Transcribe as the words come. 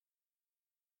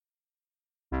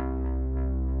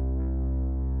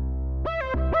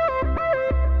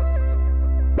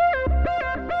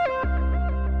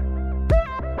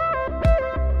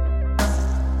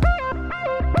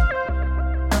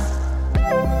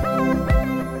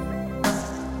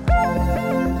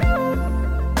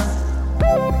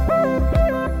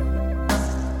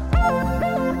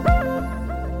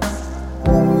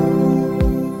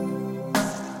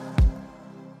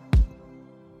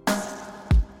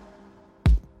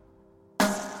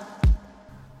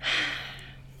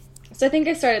So I think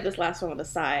I started this last one with a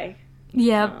sigh.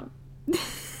 Yep. And the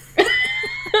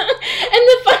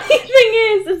funny thing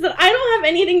is that I don't have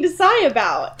anything to sigh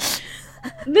about.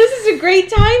 This is a great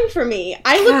time for me.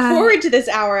 I look forward to this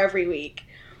hour every week.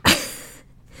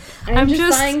 I'm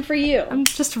just sighing for you. I'm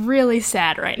just really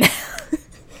sad right now.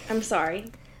 I'm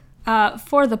sorry.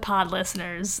 For the pod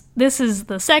listeners, this is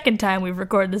the second time we've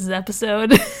recorded this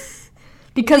episode.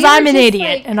 Because I'm an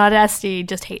idiot, and Audacity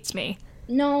just hates me.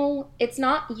 No, it's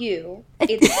not you.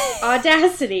 It's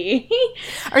Audacity.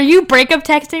 Are you breakup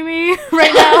texting me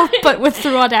right now, but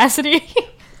through Audacity?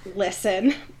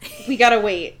 Listen, we gotta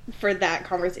wait for that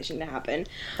conversation to happen.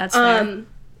 That's fair.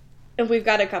 And we've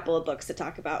got a couple of books to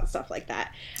talk about, stuff like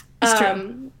that. It's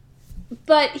true.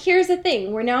 But here's the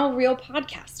thing. We're now real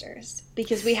podcasters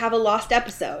because we have a lost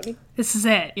episode. This is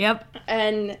it. Yep.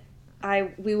 And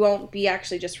we won't be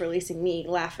actually just releasing me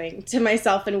laughing to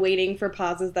myself and waiting for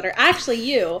pauses that are actually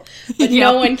you, but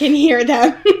no one can hear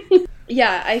them.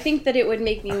 Yeah, I think that it would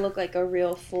make me look like a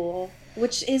real fool,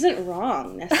 which isn't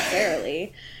wrong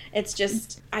necessarily. It's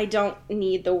just I don't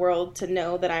need the world to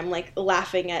know that I'm like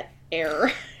laughing at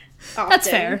error. Often. That's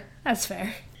fair. That's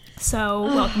fair. So,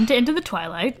 welcome to Into the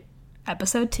Twilight,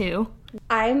 episode 2.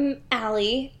 I'm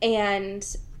Allie, and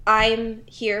I'm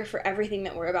here for everything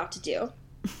that we're about to do.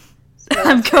 So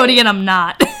I'm Cody, and I'm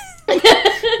not.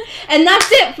 And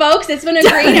that's it, folks. It's been a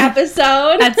great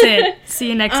episode. That's it. See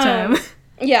you next time.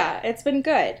 Yeah, it's been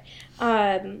good.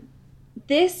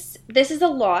 This is a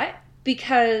lot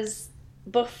because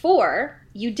before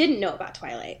you didn't know about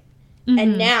Twilight. Mm-hmm.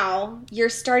 And now you're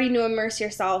starting to immerse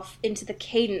yourself into the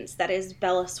cadence that is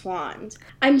Bella Swan.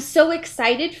 I'm so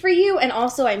excited for you, and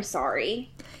also I'm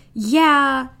sorry.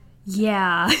 Yeah.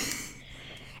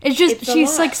 It's just,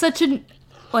 she's like such an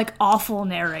awful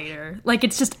narrator. Like,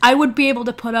 it's just, I would be able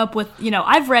to put up with,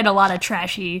 I've read a lot of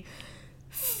trashy,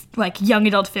 young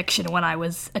adult fiction when I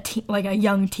was a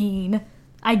young teen.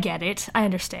 I get it. I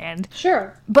understand.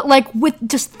 Sure. But, with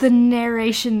just the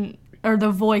narration or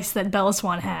the voice that Bella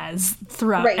Swan has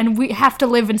throughout, right. And we have to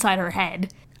live inside her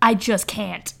head. I just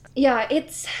can't. Yeah,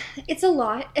 it's a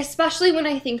lot, especially when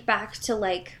I think back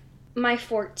to, my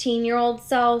 14-year-old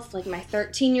self, my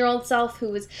 13-year-old self, who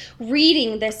was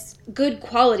reading this good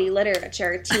quality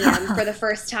literature, TM, for the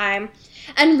first time,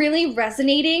 and really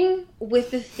resonating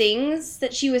with the things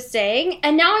that she was saying.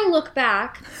 And now I look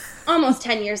back, almost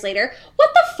 10 years later, what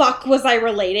the fuck was I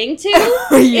relating to?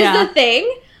 Yeah. Is the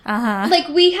thing. Uh-huh.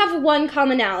 We have one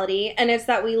commonality, and it's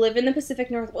that we live in the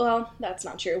Pacific Northwest. Well, that's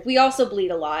not true. We also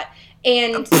bleed a lot.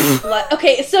 And,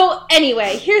 okay, so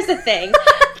anyway, here's the thing.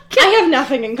 I have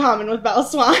nothing in common with Bella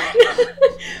Swan.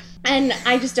 And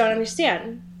I just don't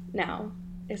understand now,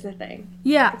 is the thing.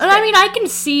 Yeah, and I mean, I can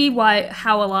see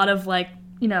how a lot of, 12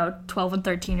 and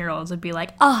 13-year-olds would be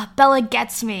like, Bella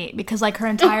gets me, because, her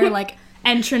entire,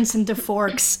 entrance into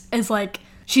Forks is,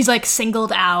 she's,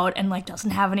 singled out and,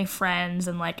 doesn't have any friends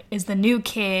and, is the new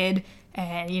kid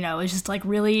and, is just,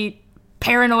 really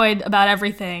paranoid about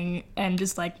everything and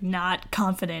just, not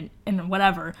confident in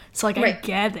whatever. So, right. I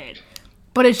get it.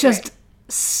 But it's just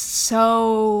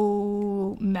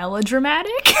so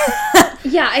melodramatic.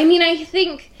 Yeah, I mean, I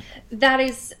think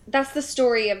that's the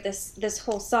story of this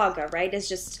whole saga, right? Is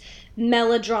just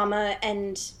melodrama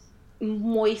and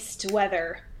moist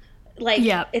weather.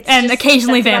 Yeah, it's and just,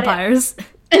 occasionally vampires.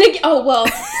 And and then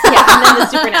the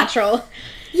supernatural.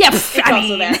 Yep, it's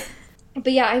also there.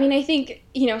 But yeah, I mean, I think,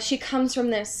 she comes from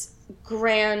this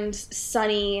grand,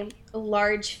 sunny,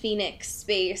 large Phoenix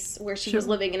space where she was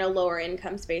living in a lower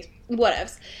income space,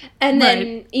 whatevs. And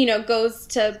then, goes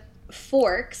to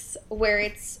Forks, where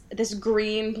it's this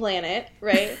green planet,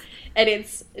 right? And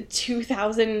it's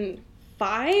 2005,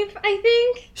 I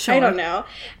think? Sure. I don't know.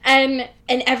 And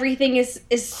everything is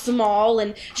small,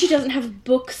 and she doesn't have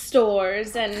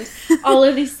bookstores and all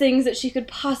of these things that she could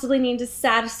possibly need to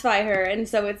satisfy her. And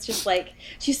so it's just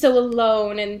she's so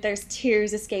alone, and there's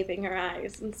tears escaping her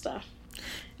eyes and stuff.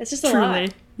 It's just a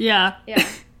lot. Yeah. Yeah.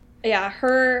 Yeah,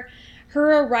 her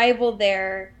arrival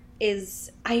there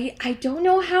is, I don't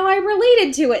know how I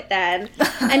related to it then.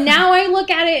 And now I look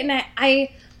at it and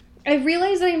I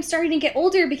realize that I'm starting to get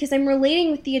older because I'm relating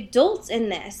with the adults in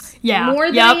this. Yeah. More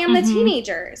than I am the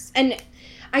teenagers. And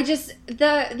I just,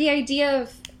 the idea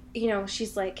of,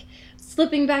 she's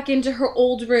slipping back into her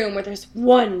old room where there's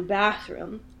one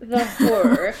bathroom. The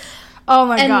horror. Oh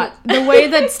my God. The way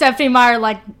that Stephenie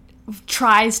Meyer,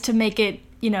 tries to make it,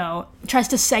 tries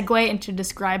to segue into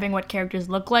describing what characters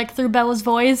look like through Bella's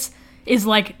voice is,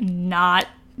 not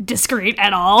discreet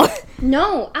at all.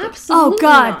 No, absolutely Oh,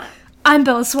 God. not. I'm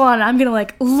Bella Swan, and I'm gonna,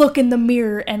 look in the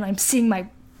mirror, and I'm seeing my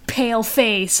pale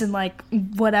face and, like,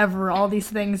 whatever, all these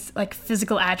things, like,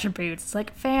 physical attributes. It's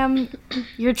like, fam,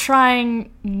 you're trying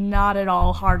not at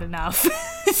all hard enough.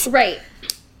 Right.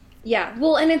 Yeah.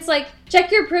 Well, and it's like,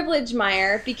 check your privilege,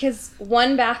 Meyer, because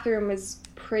one bathroom is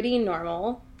pretty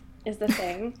normal, is the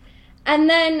thing. And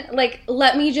then, like,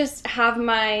 let me just have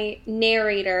my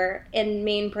narrator and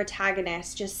main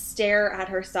protagonist just stare at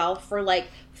herself for, like,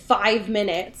 5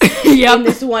 minutes in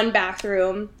this one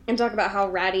bathroom and talk about how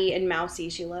ratty and mousy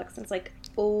she looks. And it's like,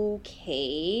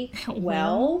 okay,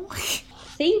 well,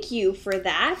 thank you for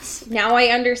that. Now I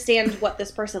understand what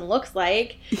this person looks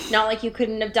like. Not like you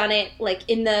couldn't have done it, like,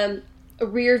 in the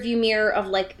rear view mirror of,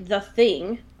 like, The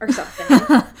Thing or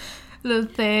something. The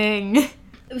Thing.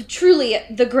 Truly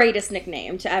the greatest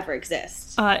nickname to ever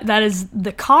exist. That is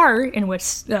the car in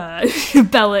which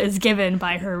Bella is given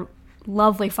by her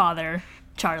lovely father,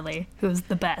 Charlie, who's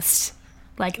the best.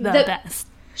 Like, the best.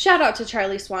 Shout out to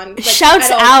Charlie Swan. Like, shouts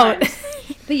out.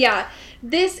 But yeah,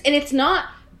 this, and it's not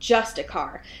just a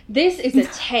car. This is a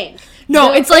tank.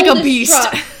 No, it's like a beast.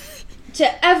 Truck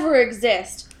to ever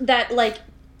exist that, like,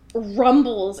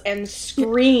 rumbles and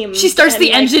screams. She starts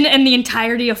the engine and the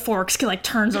entirety of Forks, like,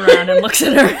 turns around and looks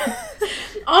at her.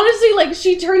 Honestly, like,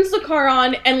 she turns the car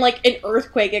on and, like, an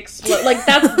earthquake explodes. Like,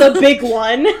 that's the big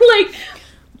one. Like,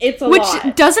 it's a lot.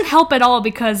 Which doesn't help at all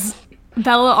because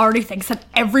Bella already thinks that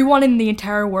everyone in the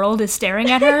entire world is staring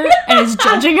at her and is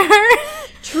judging her.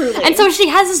 Truly. And so she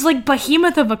has this, like,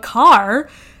 behemoth of a car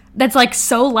that's, like,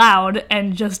 so loud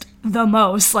and just the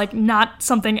most, like, not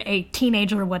something a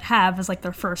teenager would have as, like,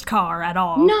 their first car at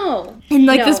all. No. In,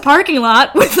 like, this parking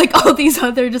lot with, like, all these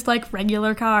other just, like,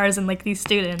 regular cars and, like, these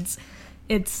students.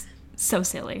 It's so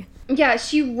silly. Yeah,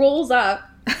 she rolls up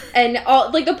and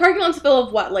all, like, the parking lot's full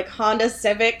of what? Like, Honda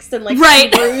Civics and, like,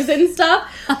 right. Subarus and stuff.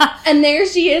 And there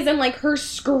she is in, like, her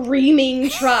screaming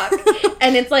truck.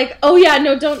 And it's like, oh yeah,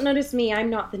 no, don't notice me. I'm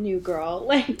not the new girl.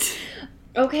 Like,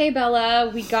 okay,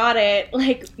 Bella, we got it.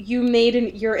 Like, you made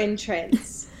your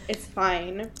entrance. It's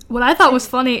fine. What I thought was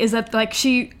funny is that, like,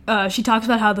 she talks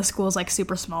about how the school's, like,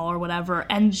 super small or whatever,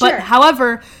 and sure. But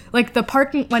however, like, the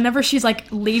parking, whenever she's, like,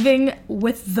 leaving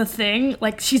with the thing,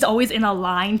 like, she's always in a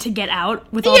line to get out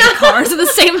with all the cars at the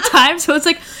same time. So it's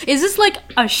like, is this like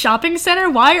a shopping center?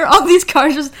 Why are all these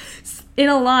cars just in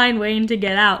a line waiting to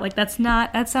get out? Like,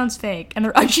 that sounds fake.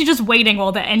 And she's just waiting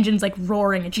while the engine's, like,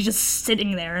 roaring, and she's just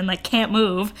sitting there and, like, can't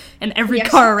move, and every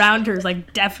car around her is,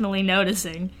 like, definitely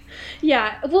noticing.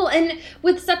 Yeah, well, and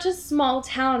with such a small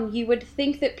town, you would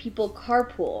think that people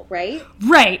carpool, right?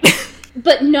 Right.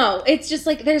 But no, it's just,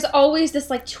 like, there's always this,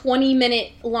 like,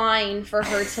 20-minute line for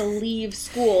her to leave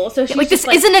school. So she's like, this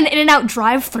like, isn't an In-N-Out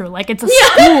drive-thru, like, it's a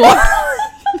school.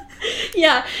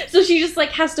 Yeah, so she just,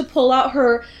 like, has to pull out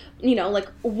her, you know, like,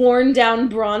 worn-down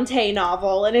Bronte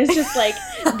novel and is just, like,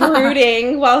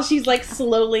 brooding while she's, like,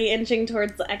 slowly inching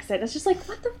towards the exit. It's just like,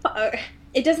 what the fuck?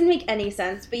 It doesn't make any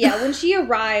sense. But yeah, when she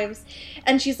arrives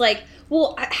and she's like,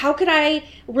 well, how could I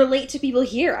relate to people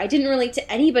here? I didn't relate to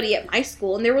anybody at my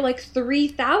school. And there were, like,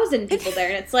 3,000 people there.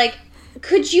 And it's like,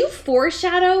 could you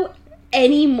foreshadow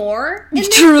any more?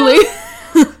 Truly.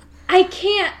 I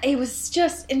can't. It was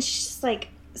just, and she's just, like,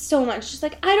 so much. She's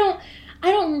like, I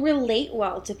don't relate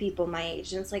well to people my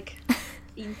age. And it's like,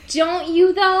 don't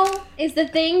you, though, is the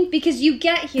thing? Because you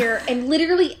get here, and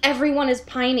literally everyone is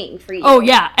pining for you. Oh,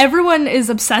 yeah. Everyone is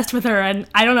obsessed with her, and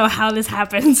I don't know how this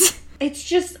happens. It's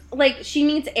just, like, she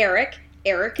meets Eric.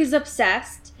 Eric is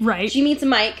obsessed. Right. She meets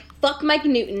Mike. Fuck Mike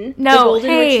Newton, no, the golden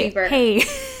retriever.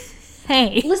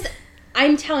 Hey. Listen,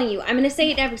 I'm telling you, I'm going to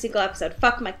say it every single episode.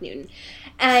 Fuck Mike Newton.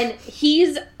 And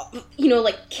he's, you know,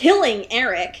 like, killing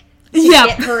Eric to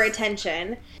get her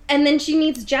attention. And then she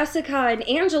meets Jessica and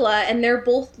Angela, and they're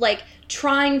both, like,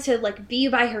 trying to, like, be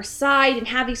by her side and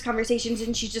have these conversations,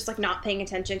 and she's just, like, not paying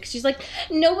attention. Because she's like,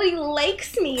 nobody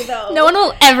likes me, though. No one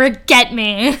will ever get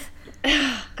me.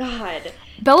 God.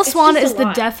 Bella Swan is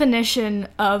the definition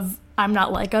of I'm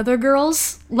not like other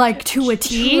girls, like, to a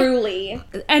T. Truly.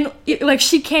 And, like,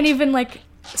 she can't even, like,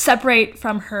 separate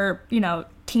from her, you know,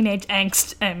 teenage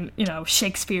angst and, you know,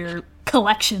 Shakespeare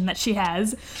collection that she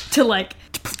has to, like,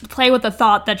 play with the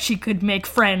thought that she could make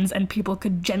friends and people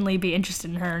could genuinely be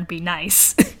interested in her and be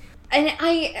nice. And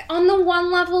on the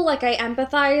one level, like, I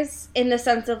empathize in the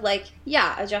sense of, like,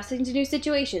 yeah, adjusting to new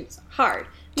situations, hard.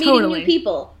 Meeting new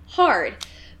people, hard.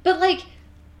 But, like,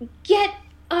 get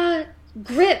a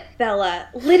grip, Bella.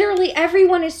 Literally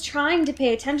everyone is trying to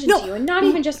pay attention to you, and not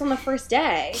even just on the first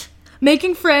day.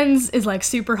 Making friends is, like,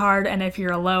 super hard, and if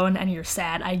you're alone and you're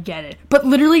sad, I get it. But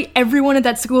literally everyone at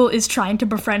that school is trying to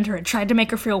befriend her and trying to make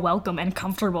her feel welcome and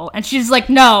comfortable, and she's like,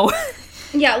 no.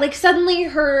 Yeah, like, suddenly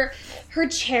her her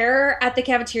chair at the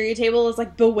cafeteria table is,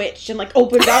 like, bewitched and, like,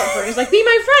 opens out for her. It's like, be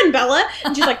my friend, Bella.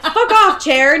 And she's like, fuck off,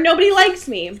 chair. Nobody likes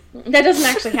me. That doesn't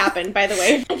actually happen, by the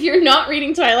way. If you're not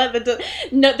reading Twilight,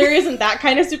 no, there isn't that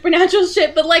kind of supernatural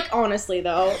shit. But, like, honestly,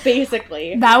 though,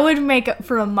 basically. That would make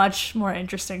for a much more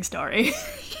interesting story.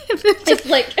 if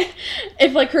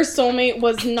her soulmate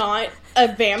was not a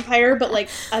vampire, but, like,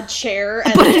 a chair.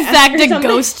 But in fact, a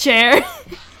ghost chair.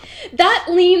 That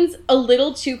leans a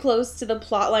little too close to the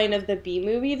plotline of the B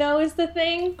movie, though, is the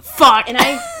thing. Fuck. And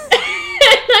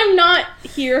I'm not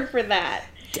here for that.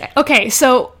 Okay,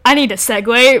 so I need a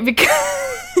segue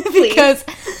because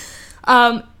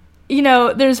you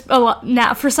know, there's a lot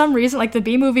now. For some reason, like, the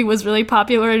B movie was really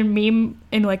popular in a meme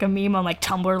on, like,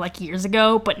 Tumblr, like, years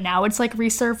ago, but now it's, like,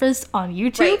 resurfaced on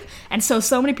YouTube. Right. And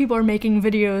so many people are making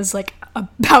videos, like,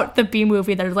 about the B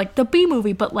movie that are like the B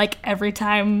movie, but, like, every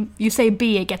time you say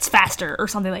B, it gets faster or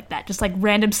something like that. Just, like,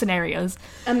 random scenarios.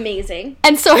 Amazing.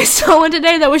 And so I saw one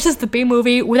today that was just the B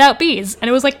movie without bees, and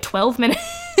it was, like, 12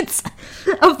 minutes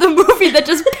of the movie that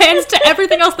just pans to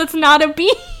everything else that's not a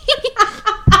bee.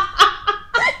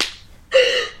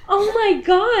 Oh my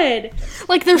god.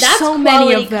 Like, there's so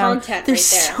many of them. There's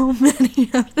so many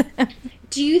of them.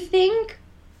 Do you think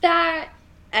that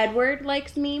Edward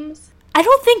likes memes? I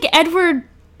don't think Edward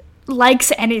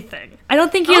likes anything. I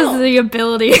don't think he has the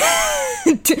ability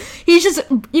he's just,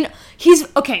 you know,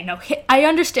 I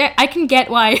understand, I can get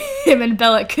why him and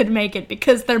Bella could make it,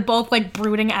 because they're both, like,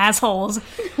 brooding assholes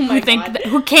who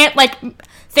can't, like,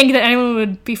 think that anyone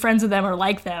would be friends with them or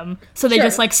like them, so they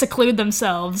just, like, seclude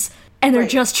themselves, and they're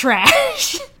just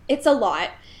trash. It's a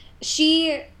lot.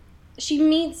 She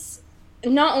meets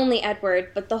not only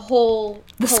Edward, but the whole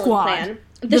squad. Clan.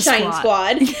 The Shine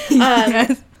Squad.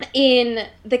 Yes. In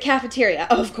the cafeteria,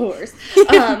 of course.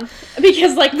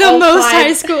 Because, like, the most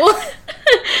high school.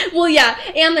 Well, yeah.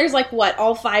 And there's, like,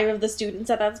 all 5 of the students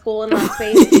at that school in that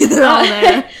space. They're all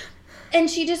there. And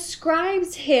she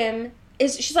describes him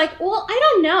she's like, well, I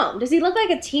don't know. Does he look like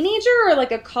a teenager or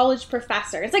like a college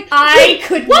professor? It's like,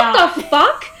 what the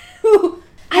fuck?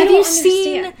 Have you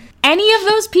seen any of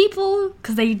those people?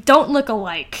 Because they don't look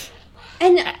alike.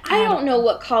 And I don't know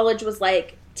what college was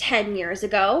like 10 years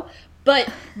ago,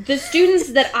 but the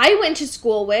students that I went to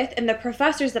school with and the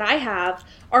professors that I have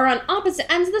are on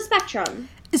opposite ends of the spectrum.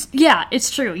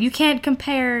 It's true. You can't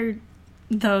compare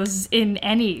those in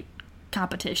any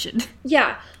competition.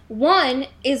 Yeah. One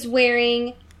is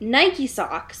wearing Nike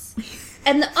socks,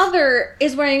 and the other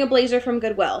is wearing a blazer from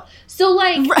Goodwill. So,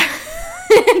 like,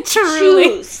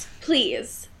 choose,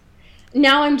 please.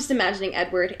 Now I'm just imagining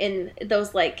Edward in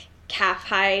those, like,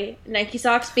 calf-high Nike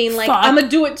socks being like, I'm gonna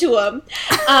do it to him.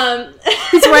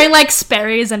 He's wearing, like,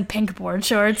 Sperry's and pink board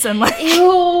shorts and, like...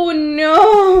 Oh,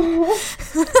 no.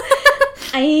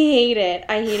 I hate it.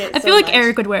 I feel like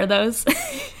Eric would wear those.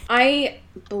 I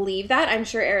believe that. I'm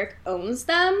sure Eric owns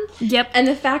them. Yep. And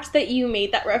the fact that you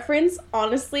made that reference,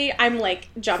 honestly, I'm, like,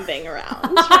 jumping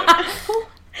around right now.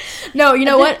 No, you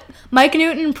know what? Mike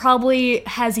Newton probably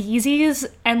has Yeezys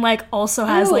and, like, also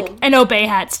has, like, an Obey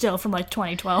hat still from, like,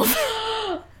 2012.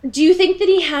 Do you think that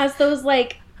he has those,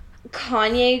 like,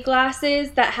 Kanye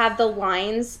glasses that have the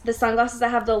lines, the sunglasses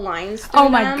that have the lines through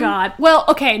them? My god. Well,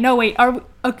 okay, no, wait.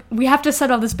 We have to set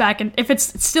all this back, and if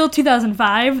it's still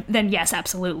 2005, then yes,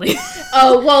 absolutely.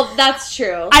 Oh, well, that's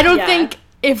true. I don't think,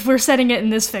 if we're setting it in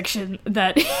this fiction,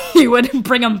 that he would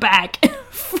bring them back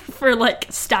for,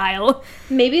 like, style.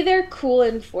 Maybe they're cool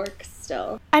in Forks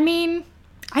still. I mean,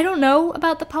 I don't know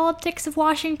about the politics of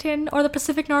Washington or the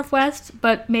Pacific Northwest,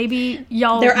 but maybe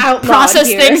y'all process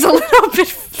things a little bit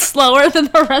slower than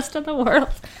the rest of the world.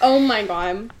 Oh my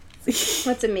god.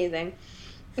 That's amazing.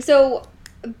 So,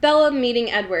 Bella meeting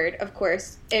Edward, of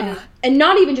course, and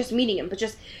not even just meeting him, but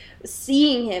just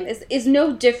seeing him is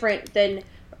no different than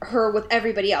her with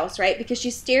everybody else, right? Because she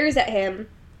stares at him,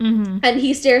 and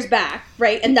he stares back,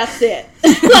 right? And that's it.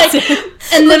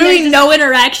 And literally no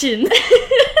interaction.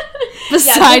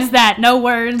 Besides that, no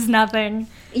words, nothing.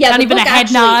 Yeah, not even a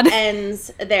head nod.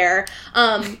 Ends there.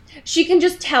 She can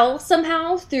just tell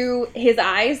somehow through his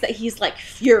eyes that he's, like,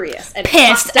 furious and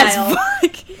pissed hostile. As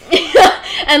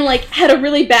fuck. And, like, had a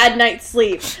really bad night's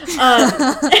sleep.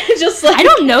 Just like, I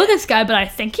don't know this guy, but I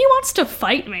think he wants to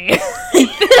fight me.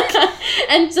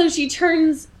 And so she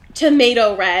turns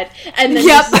tomato red and then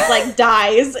just, like,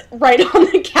 dies right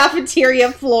on the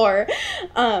cafeteria floor.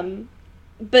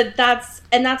 But that's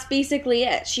basically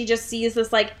it. She just sees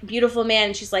this, like, beautiful man,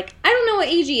 and she's like, I don't know what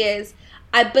age he is,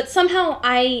 but somehow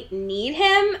I need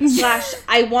him, /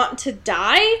 I want to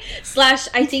die, /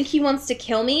 I think he wants to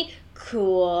kill me.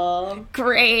 Cool.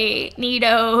 Great.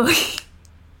 Neato.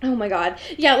 Oh my god.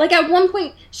 Yeah, like at one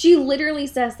point, she literally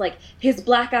says, like, his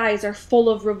black eyes are full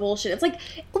of revulsion. It's like,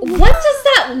 what does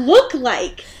that look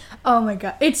like? Oh my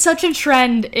god. It's such a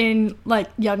trend in, like,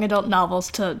 young adult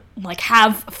novels to, like,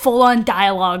 have full-on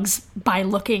dialogues by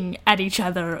looking at each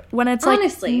other. When it's like,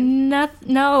 honestly,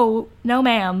 no,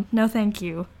 ma'am. No, thank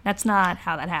you. That's not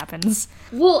how that happens.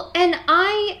 Well, and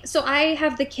I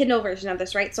have the Kindle version of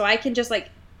this, right? So I can just, like,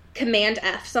 Command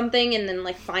F something and then,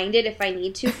 like, find it if I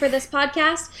need to for this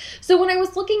podcast. So when I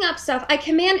was looking up stuff, I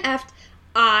Command F'd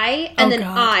I and then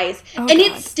eyes. And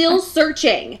it's still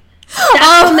searching. That's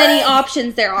how many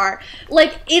options there are.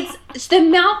 Like, it's the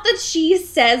amount that she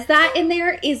says that in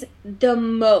there is the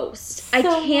most. I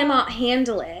cannot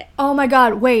handle it. Oh my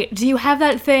god, wait, do you have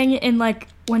that thing in, like,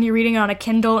 when you're reading on a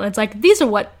Kindle and it's like, these are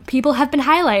what people have been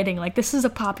highlighting. Like, this is a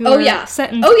popular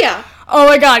sentence. Oh, yeah. Oh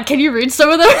my god, can you read some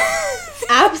of them?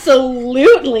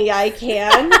 Absolutely, I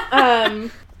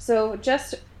can. So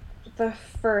just the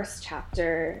first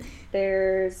chapter,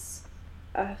 there's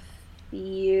a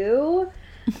few.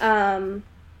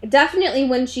 Definitely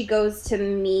when she goes to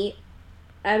meet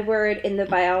Edward in the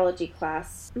biology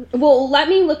class. Well, let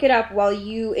me look it up while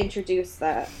you introduce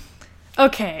that.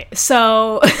 Okay,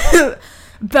 so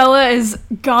Bella is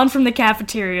gone from the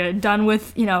cafeteria, done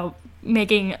with,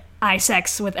 making eye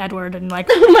sex with Edward and, like,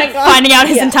 oh my God. finding out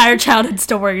his entire childhood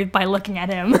story by looking at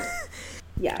him.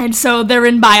 Yeah. And so they're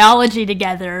in biology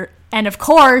together, and of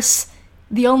course,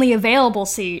 the only available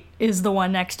seat is the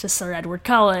one next to Sir Edward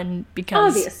Cullen,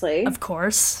 because, obviously, of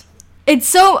course. It's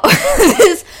so,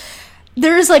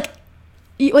 there's, like,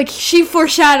 she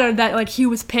foreshadowed that, like, he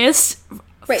was pissed,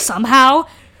 somehow,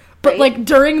 but, like,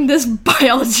 during this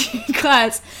biology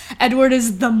class, Edward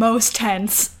is the most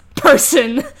tense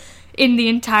person in the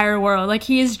entire world. Like,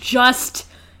 he is just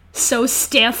so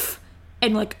stiff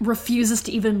and, like, refuses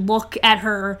to even look at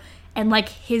her, and, like,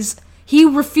 he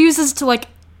refuses to, like,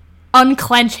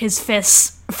 unclench his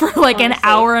fists for, like, honestly, an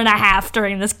hour and a half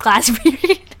during this class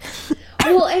period.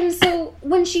 Well, and so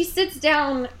when she sits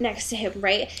down next to him,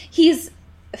 right, he's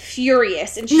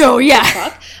furious, and she's like, what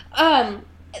the fuck?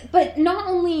 But not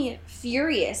only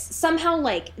furious, somehow,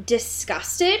 like,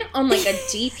 disgusted on, like, a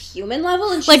deep human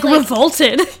level, and she's like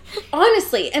revolted.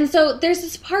 Honestly. And so there's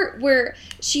this part where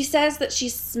she says that she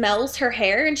smells her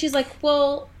hair, and she's like,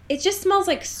 well, it just smells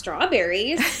like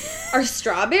strawberries. Are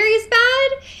strawberries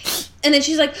bad? And then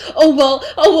she's like, oh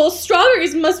well,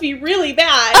 strawberries must be really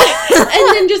bad.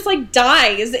 And then just, like,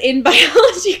 dies in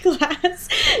biology class.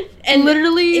 And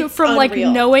literally from, unreal.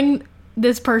 Like, knowing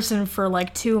this person for,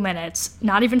 like, 2 minutes,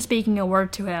 not even speaking a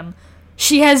word to him,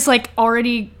 she has, like,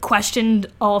 already questioned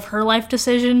all of her life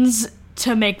decisions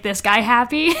to make this guy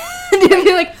happy. And you'd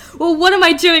be like, well, what am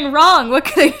I doing wrong? What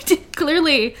could I do?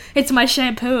 Clearly, it's my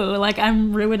shampoo. Like,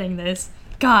 I'm ruining this.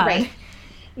 God. Right.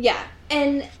 Yeah.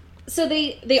 And so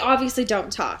they obviously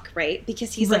don't talk, right?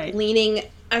 Because he's, like, leaning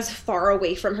as far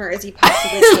away from her as he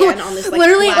possibly can on this, like,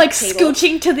 literally, lab like, table.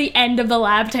 Scooching to the end of the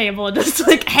lab table, just,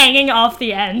 like, hanging off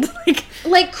the end.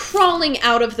 Like crawling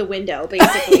out of the window,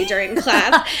 basically, during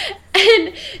class.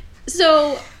 And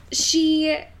so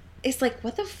she is like,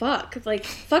 what the fuck? Like,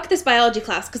 fuck this biology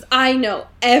class, because I know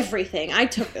everything. I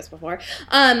took this before.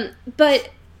 But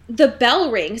the bell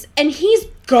rings, and he's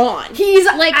gone. He's,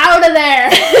 like, out of there.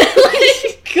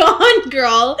 Like, gone,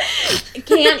 girl.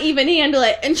 Can't even handle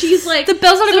it. And she's like... The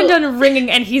bell's not even done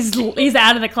ringing, and he's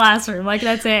out of the classroom. Like,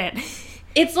 that's it.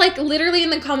 It's, like, literally in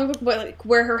the comic book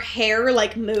where her hair,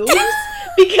 like, moves.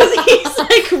 Because he's,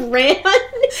 like, ran.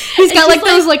 He's got, like,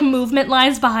 those, like, movement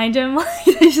lines behind him.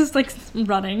 He's just, like,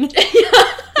 running.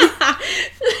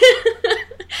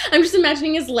 I'm just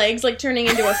imagining his legs, like, turning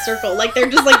into a circle. Like, they're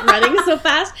just, like, running so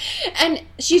fast. And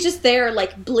she's just there,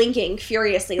 like, blinking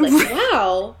furiously. Like,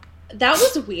 wow, that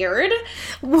was weird.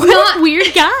 What a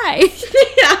weird guy.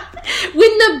 Yeah.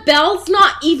 When the bell's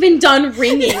not even done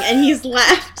ringing and he's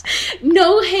left.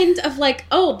 No hint of, like,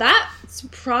 oh, that's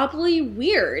probably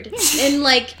weird. And,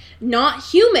 like, not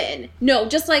human. No,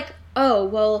 just like, oh,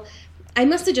 well, I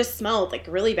must have just smelled, like,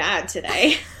 really bad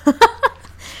today.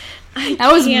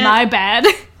 That was my bad.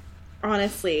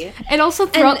 Honestly. And also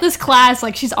throughout this class,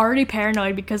 like, she's already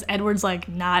paranoid because Edward's, like,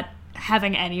 not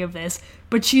having any of this.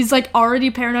 But she's, like, already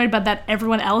paranoid about that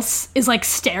everyone else is, like,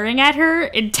 staring at her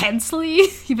intensely.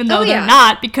 Even though they're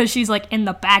not, because she's, like, in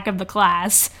the back of the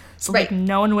class. So, like,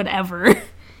 no one would ever.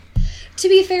 To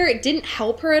be fair, it didn't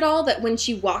help her at all that when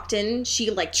she walked in,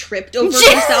 she, like, tripped over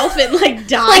herself and, like,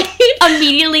 died. Like,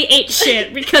 immediately ate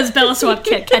shit because Bella Swan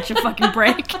can't catch a fucking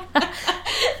break.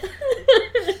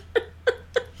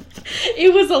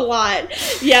 It was a lot.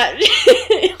 Yeah.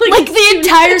 Like the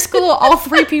entire school, all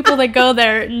 3 people that go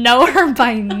there know her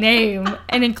by name,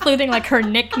 and including like her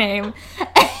nickname.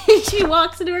 And she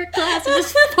walks into her class and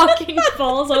just fucking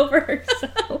falls over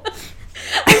herself.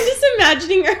 I'm just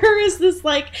imagining her as this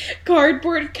like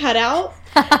cardboard cutout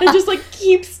that just like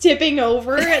keeps tipping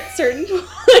over at certain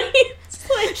points.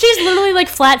 Like, she's literally like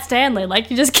Flat Stanley. Like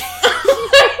you just can't. Oh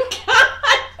my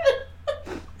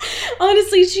god.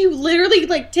 Honestly, she literally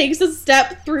like takes a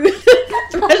step through the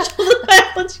threshold of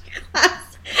biology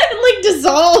class and like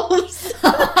dissolves.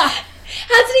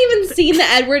 Hasn't even seen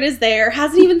that Edward is there.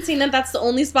 Hasn't even seen that that's the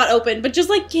only spot open. But just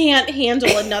like can't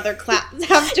handle another class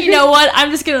after. You know what? I'm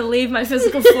just gonna leave my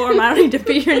physical form. I don't need to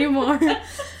be here anymore.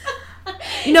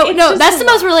 No, that's the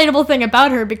most relatable thing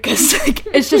about her, because like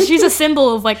it's just she's a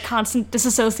symbol of like constant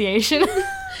disassociation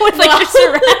with like your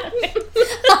surroundings.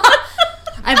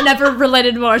 I've never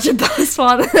related more to Bella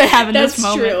Swan than I have in this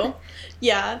moment. That's true.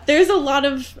 Yeah, there's a lot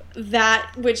of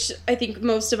that, which I think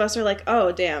most of us are like,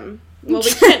 oh, damn. Well,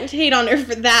 we can't hate on her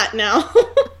for that now.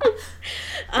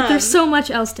 There's so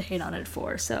much else to hate on it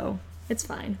for, so it's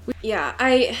fine. Yeah,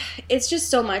 it's just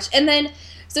so much. And then,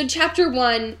 so chapter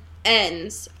 1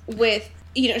 ends with,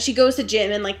 you know, she goes to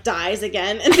gym and, like, dies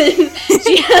again, and then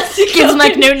she has to Gives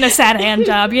Mike Newton a sad hand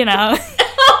job, you know.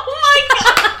 Oh my god!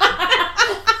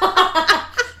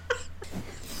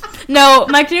 No,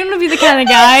 Mike Newton would be the kind of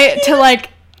guy to, like,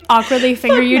 awkwardly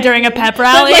finger you during a pep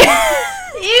rally. Like, ew!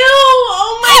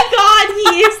 Oh my god,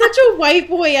 he is such a white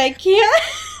boy, I can't.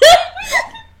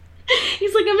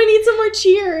 He's like, I'm gonna need some more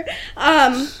cheer.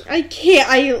 I can't,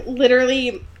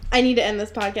 I need to end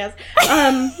this podcast.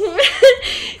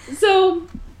 So,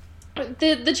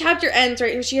 the chapter ends,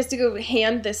 right? She has to go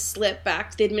hand this slip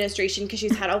back to the administration because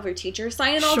she's had all of her teachers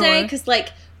sign it all day. Because, like,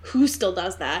 who still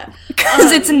does that?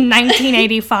 Because it's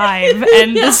 1985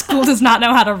 and the school does not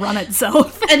know how to run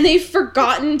itself. And they've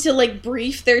forgotten to, like,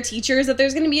 brief their teachers that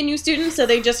there's going to be a new student, so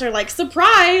they just are like,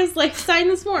 surprise, like, sign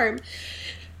this form.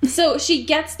 So she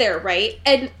gets there, right?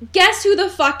 And guess who the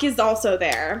fuck is also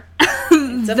there?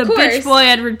 The bitch boy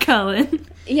Edward Cullen.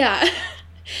 Yeah.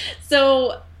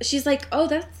 So she's like, oh,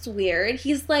 that's weird.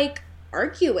 He's, like,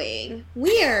 arguing.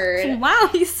 Weird. Wow,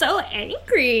 he's so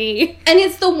angry. And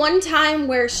it's the one time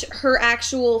where her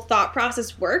actual thought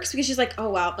process works, because she's like, oh,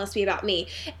 wow, it must be about me.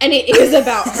 And it is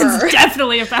about her. It's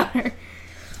definitely about her.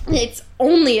 It's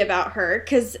only about her,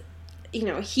 because, you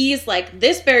know, he's like,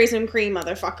 this berries and cream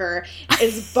motherfucker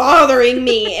is bothering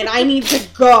me, and I need to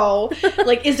go.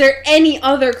 Like, is there any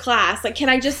other class? Like, can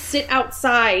I just sit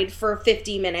outside for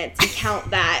 50 minutes and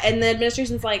count that? And the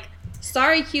administration's like,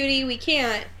 sorry, cutie, we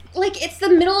can't. Like, it's the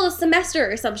middle of the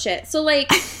semester or some shit. So, like,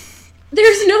 that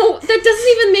doesn't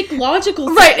even make logical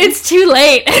sense. Right, it's too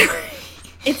late.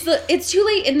 It's too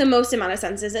late in the most amount of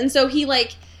senses. And so he,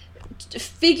 like,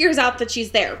 figures out that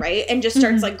she's there, right? And just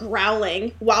starts, like,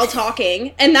 growling while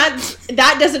talking. And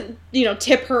that doesn't, you know,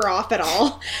 tip her off at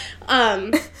all.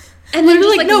 And then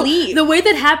just, like, leave. The way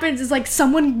that happens is, like,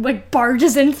 someone, like,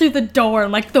 barges in through the door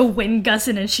and, like, the wind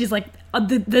gusting, and she's like,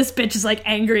 this bitch is, like,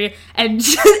 angry, and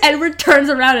Edward turns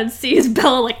around and sees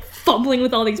Bella, like, fumbling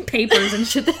with all these papers and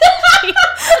shit.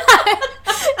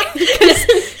 Because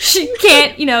she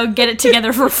can't, you know, get it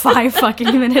together for 5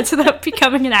 fucking minutes without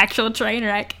becoming an actual train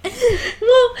wreck.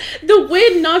 Well, the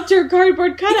wind knocked her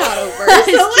cardboard cutout over.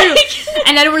 So, like...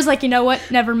 And Edward's like, you know what?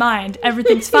 Never mind.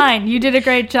 Everything's fine. You did a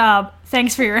great job.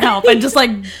 Thanks for your help. And just,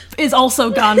 like, is also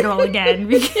Gone Girl again.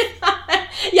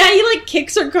 Yeah, he, like,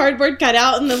 kicks her cardboard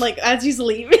cutout, and then, like, as he's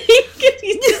leaving,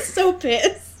 he's just so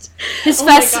pissed.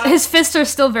 His fists are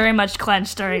still very much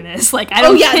clenched during this. Like, I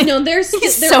don't. Oh yeah, no, they're so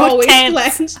always tense.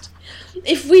 clenched.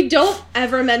 If we don't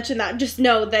ever mention that, just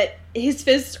know that his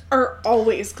fists are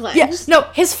always clenched. Yes, no,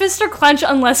 his fists are clenched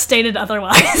unless stated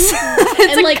otherwise. It's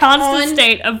and, a like, constant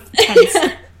state of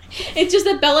tense. It's just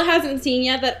that Bella hasn't seen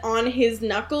yet that on his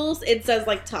knuckles it says,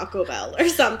 like, Taco Bell or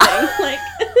something. Like,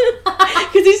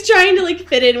 because he's trying to, like,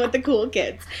 fit in with the cool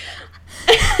kids.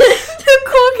 The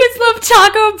cool kids love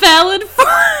Taco Bell and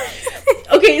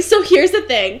Okay, so here's the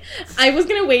thing. I was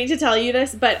gonna wait to tell you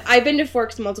this, but I've been to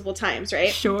Forks multiple times, right?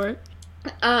 Sure.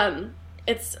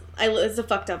 It's a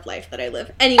fucked up life that I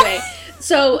live. Anyway,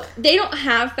 so they don't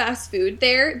have fast food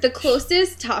there. The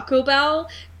closest Taco Bell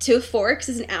to Forks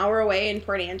is an hour away in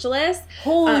Port Angeles.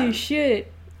 Holy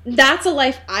shit. That's a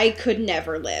life I could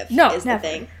never live. No, is never. The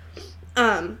thing.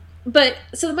 But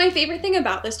so my favorite thing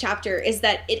about this chapter is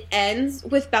that it ends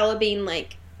with Bella being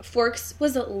like, Forks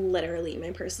was literally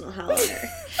my personal hell on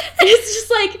earth. It's just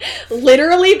like,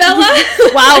 literally, Bella.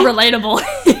 Wow, relatable.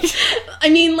 I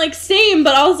mean, like, same,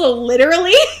 but also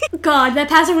literally. God, that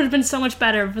passage would have been so much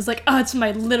better if it was like, oh, it's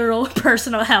my literal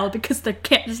personal hell because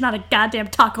there's not a goddamn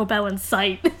Taco Bell in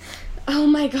sight. Oh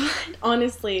my god,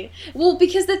 honestly. Well,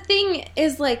 because the thing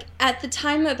is, like, at the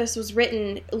time that this was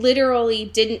written, literally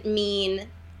didn't mean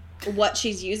what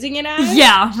she's using it as.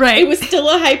 Yeah, right. It was still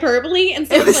a hyperbole, and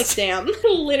so it's like, damn,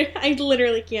 I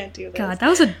literally can't do this. God,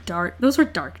 those were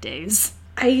dark days.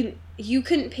 You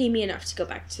couldn't pay me enough to go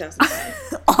back to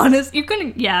 2005. Honest, you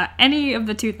couldn't, any of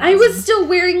the 2000s. I was still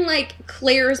wearing, like,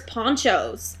 Claire's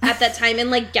ponchos at that time,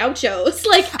 and, like, gauchos.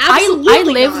 Like, absolutely I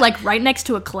live, not. like, right next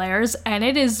to a Claire's, and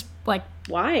it is, like...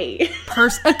 Why?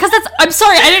 Because I'm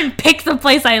sorry, I didn't pick the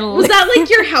place I live. Was that, like,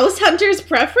 your house hunter's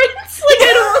preference?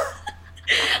 Like,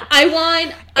 I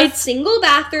want a single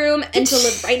bathroom and to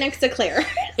live right next to Claire.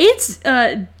 It's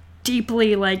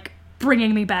deeply, like,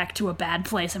 bringing me back to a bad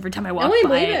place every time I walk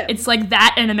by it. It's like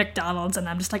that and a McDonald's, and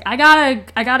I'm just like, I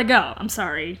gotta go. I'm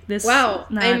sorry.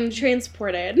 I'm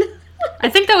transported. I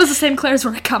think that was the same Claire's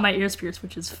where I got my ears pierced,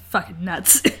 which is fucking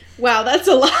nuts. Wow, that's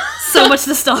a lot. So much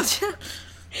nostalgia.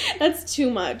 That's too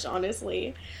much,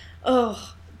 honestly.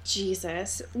 Oh,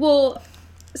 Jesus. Well...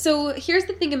 So, here's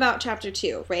the thing about Chapter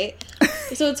 2, right?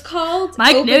 So, it's called...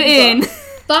 Mike Newton.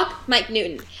 Fuck Mike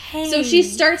Newton. Hey. So, she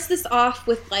starts this off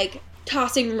with, like,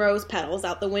 tossing rose petals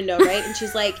out the window, right? And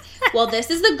she's like, well, this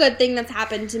is the good thing that's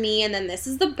happened to me, and then this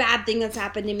is the bad thing that's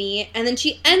happened to me. And then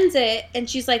she ends it, and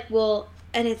she's like, well,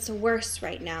 and it's worse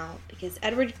right now, because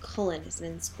Edward Cullen isn't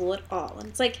in school at all. And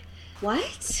it's like,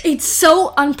 what? It's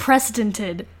so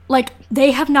unprecedented. Like,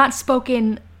 they have not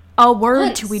spoken a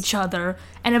word to each other,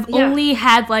 and have only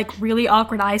had, like, really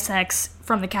awkward eye sex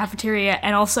from the cafeteria,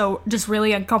 and also just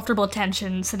really uncomfortable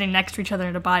tension sitting next to each other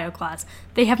in a bio class.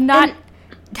 They have not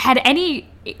had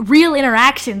any real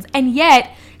interactions, and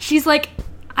yet she's like,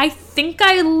 I think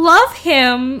I love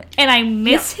him, and I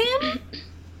miss him?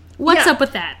 What's up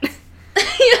with that?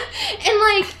 And,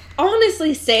 like,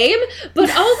 honestly, same,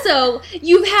 but also,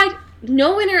 you've had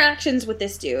no interactions with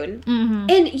this dude,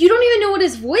 and you don't even know what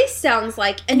his voice sounds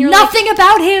like, and you're nothing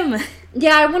about him.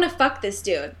 Yeah, I want to fuck this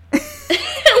dude.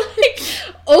 Like,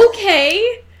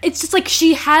 okay. It's just like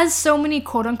she has so many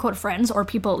quote-unquote friends, or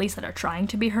people at least that are trying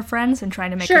to be her friends and trying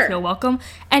to make her feel welcome,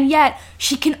 and yet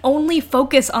she can only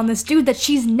focus on this dude that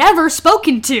she's never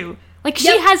spoken to. Like,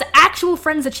 she has actual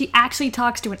friends that she actually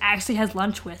talks to and actually has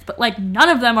lunch with, but, like, none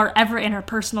of them are ever in her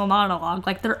personal monologue.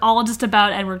 Like, they're all just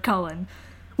about Edward Cullen.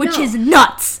 Which is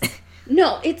nuts.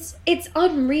 No, it's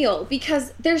unreal,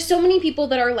 because there's so many people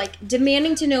that are, like,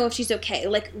 demanding to know if she's okay.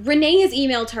 Like, Renee has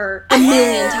emailed her a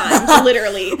million times,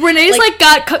 literally. Renee's, like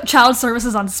got child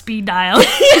services on speed dial.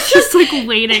 She's just, like,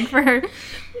 waiting for her.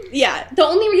 Yeah, the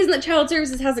only reason that child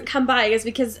services hasn't come by is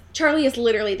because Charlie is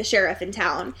literally the sheriff in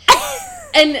town.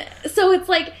 And so it's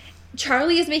like,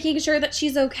 Charlie is making sure that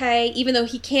she's okay, even though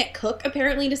he can't cook,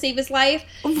 apparently, to save his life.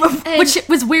 Which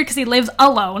was weird, because he lives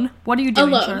alone. What are you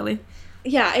doing, Charlie?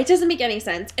 Yeah, it doesn't make any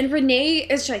sense. And Renee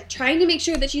is, like, trying to make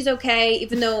sure that she's okay,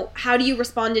 even though, how do you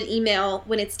respond to an email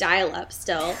when it's dial-up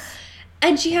still?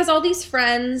 And she has all these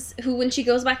friends who, when she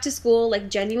goes back to school, like,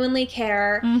 genuinely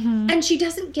care. And she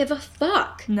doesn't give a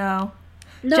fuck. No.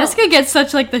 Jessica gets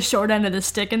such, like, the short end of the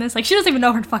stick in this. Like, she doesn't even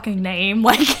know her fucking name.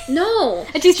 Like, no.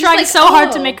 And she's trying, like, so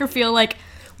hard to make her feel, like,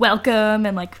 welcome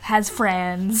and, like, has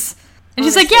friends. And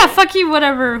honestly, she's like, yeah, fuck you,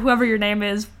 whoever your name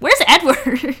is. Where's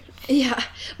Edward? Yeah.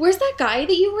 Where's that guy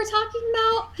that you were talking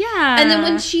about? Yeah. And then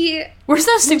when she... Where's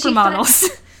those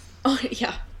supermodels? Oh,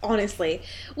 yeah. Honestly.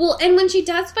 Well, and when she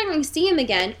does finally see him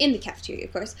again, in the cafeteria,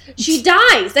 of course, she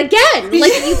dies again.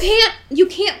 Like, you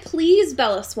can't please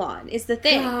Bella Swan, is the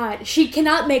thing. God, she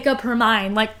cannot make up her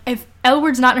mind. Like, if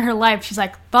Edward's not in her life, she's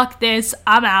like, fuck this,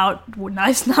 I'm out.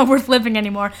 It's not worth living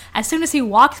anymore. As soon as he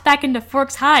walks back into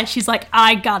Forks High, she's like,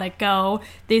 I gotta go.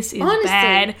 This is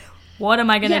bad. What am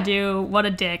I gonna do? What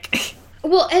a dick.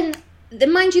 Well, and...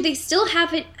 mind you, they still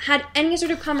haven't had any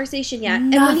sort of conversation yet.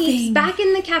 Nothing. And when he's back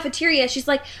in the cafeteria, she's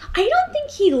like, I don't think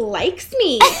he likes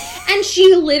me. And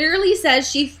she literally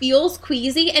says she feels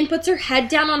queasy and puts her head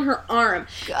down on her arm.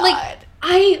 God.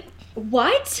 Like,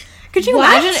 what? Could you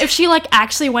imagine if she, like,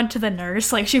 actually went to the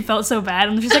nurse? Like, she felt so bad.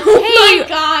 And she's like, hey, oh my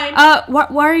God.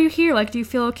 Why are you here? Like, do you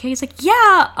feel okay? He's like,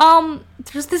 yeah,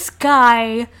 there's this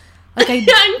guy... Like, I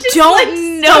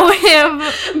don't know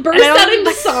him. Burst out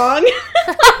into song.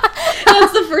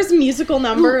 That's the first musical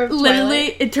number of Twilight. Literally,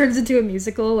 it turns into a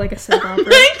musical, like a soap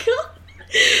opera.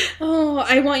 Oh,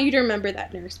 I want you to remember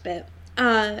that nurse bit.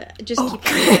 Just keep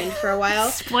that in mind for a while.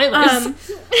 Spoilers.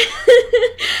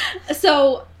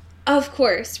 So, Of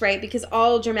course, right? Because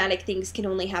all dramatic things can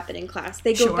only happen in class.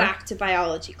 They go Sure. back to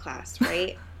biology class,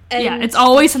 right? And Yeah, it's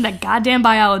always in that goddamn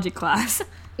biology class.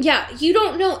 yeah, you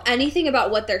don't know anything about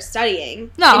what they're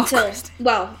studying No, of until, course.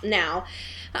 well, now.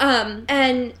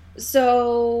 And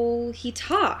so he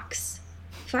talks,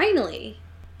 finally.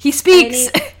 He speaks.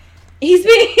 And he did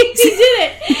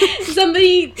it.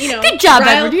 Somebody, Good job,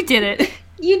 Edward. You did it.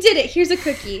 You did it. Here's a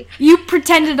cookie. You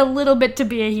pretended a little bit to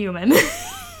be a human.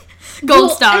 Gold Well,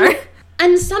 star.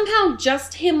 And somehow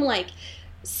just him, like,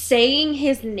 saying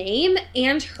his name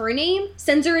and her name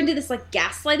sends her into this, like,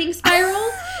 gaslighting spiral.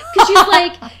 Because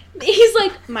he's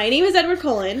like, my name is Edward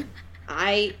Cullen.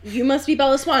 You must be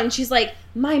Bella Swan. And she's like,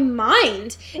 my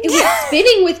mind, it was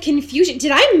spinning with confusion.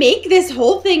 Did I make this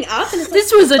whole thing up? And it's like,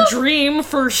 This was a dream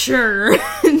for sure.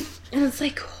 and it's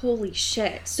like, holy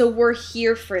shit. So we're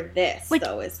here for this, Like,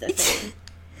 though, is the thing.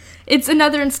 It's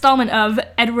another installment of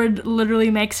Edward literally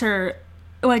makes her,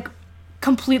 like,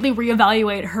 completely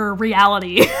reevaluate her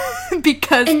reality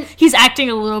because he's acting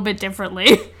a little bit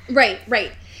differently. Right.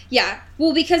 Yeah.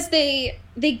 Well, because they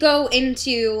go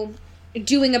into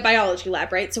doing a biology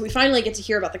lab, right? So we finally get to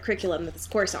hear about the curriculum that this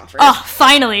course offers. Oh,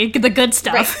 finally, the good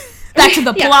stuff. Right. Back to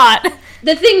the Yeah. plot.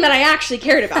 The thing that I actually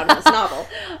cared about in this novel.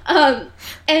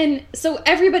 And so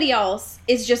everybody else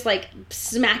is just, like,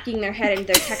 smacking their head into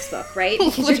their textbook, right?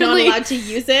 Because you're not Literally. allowed to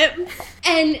use it.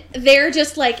 And they're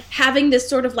just, like, having this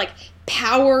sort of, like,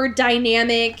 power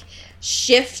dynamic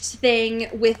shift thing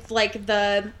with, like,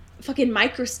 the fucking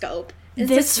microscope. And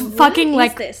it's This like, what fucking, is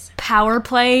like, this? power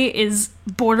play is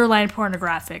borderline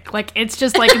pornographic. Like, it's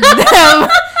just, like, them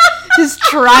just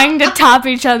trying to top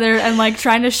each other and, like,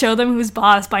 trying to show them who's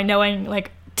boss by knowing,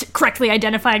 like, correctly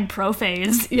identifying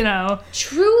prophase, you know?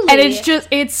 Truly.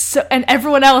 And and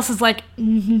everyone else is, like,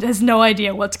 has no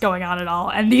idea what's going on at all.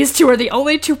 And these two are the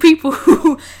only two people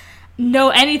who know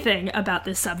anything about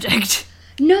this subject.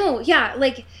 No, yeah,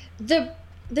 like,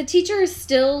 the teacher is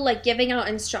still, like, giving out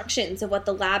instructions of what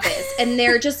the lab is, and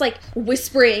they're just, like,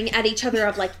 whispering at each other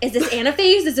of, like, is this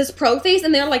anaphase? Is this prophase?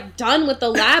 And they're, like, done with the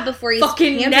lab before he's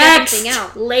handing everything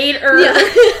out. Later.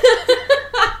 Yeah.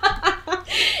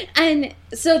 And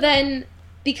so then,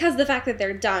 because the fact that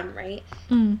they're done, right,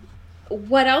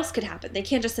 what else could happen? They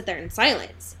can't just sit there in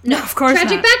silence. No, of course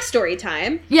Tragic not. backstory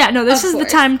time. Yeah, no, this Of is the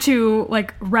course. time to,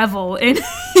 like, revel in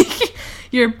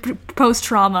your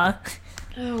post-trauma.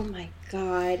 Oh my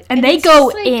god. And they it's go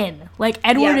just, like, in. Like,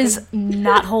 Edward Yeah, is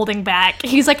not holding back.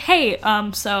 He's like, hey,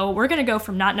 so we're gonna go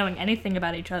from not knowing anything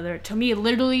about each other to me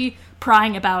literally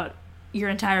prying about your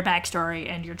entire backstory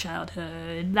and your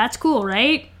childhood. That's cool,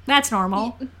 right? That's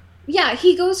normal. Yeah,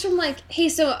 he goes from, like, hey,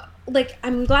 so, like,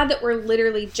 I'm glad that we're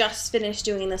literally just finished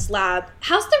doing this lab.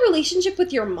 How's the relationship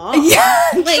with your mom? Yeah,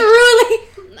 Like- truly.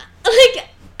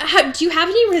 Like, do you have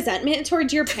any resentment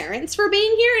towards your parents for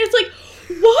being here? And it's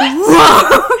like, what?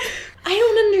 Whoa. I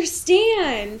don't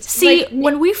understand. See, Like,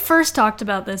 when we first talked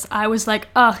about this, I was like,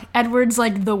 ugh, Edward's,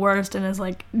 like, the worst and is,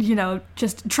 like, you know,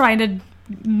 just trying to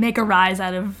make a rise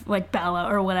out of, like, Bella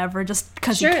or whatever just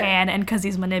because Sure. he can and because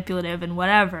he's manipulative and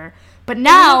whatever. But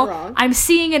not now, wrong. I'm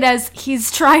seeing it as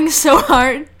he's trying so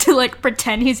hard to, like,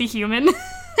 pretend he's a human. and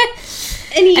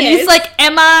he And is. he's like,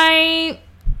 am I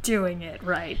doing it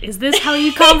right? Is this how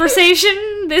you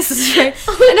conversation? This is right.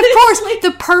 And of course,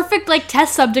 the perfect, like,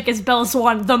 test subject is Bella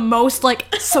Swan, the most,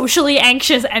 like, socially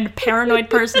anxious and paranoid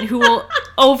person who will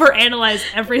overanalyze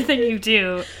everything you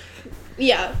do.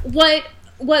 Yeah, what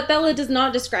Bella does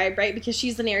not describe, right, because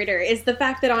she's the narrator, is the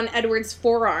fact that on Edward's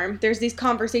forearm, there's these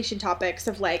conversation topics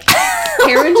of, like,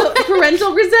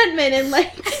 parental resentment and,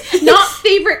 like, not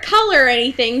favorite color or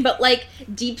anything, but, like,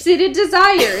 deep-seated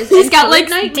desires He's and got, colored like,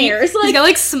 nightmares. he's got,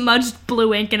 like, smudged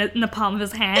blue ink in the palm of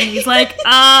his hand. He's like,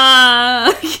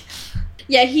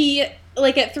 Yeah, he,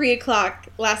 like, at 3 o'clock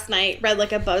last night, read,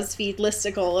 like, a BuzzFeed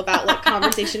listicle about, like,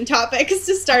 conversation topics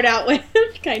to start out with,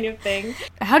 kind of thing.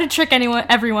 how to trick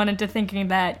everyone into thinking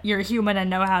that you're human and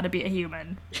know how to be a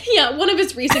human. Yeah, one of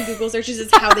his recent Google searches is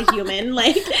how the human,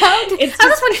 like, it's How just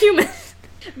does one human?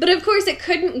 But of course, it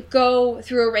couldn't go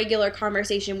through a regular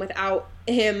conversation without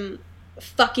him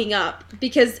fucking up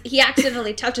because he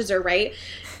accidentally touches her, right?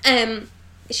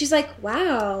 She's like,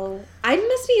 "Wow, I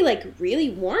must be like really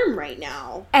warm right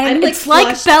now." And I'm, it's like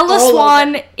flushed Bella all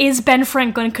Swan over. is Ben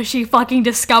Franklin because she fucking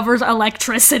discovers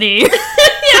electricity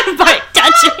by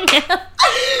touching him.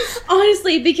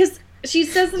 Honestly, because she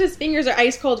says that his fingers are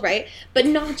ice cold, right? But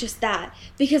not just that,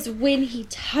 because when he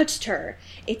touched her,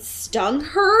 it stung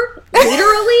her,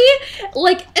 literally,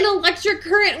 like an electric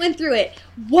current went through it.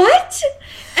 What?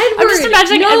 Edward, I'm just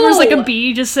imagining no. Edward's like a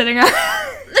bee just sitting on.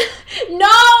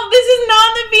 No, this is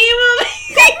not the bee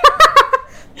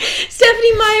movie.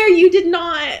 Stephanie Meyer, you did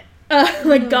not Oh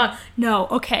my god. No,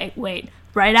 okay, wait.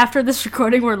 Right after this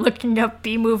recording, we're looking up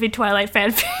B-movie Twilight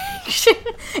fanfiction.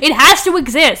 It has to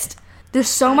exist. There's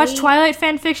so much Twilight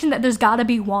fanfiction that there's gotta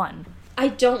be one. I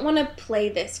don't want to play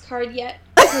this card yet,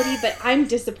 Cody, but I'm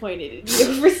disappointed in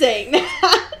you for saying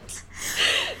that.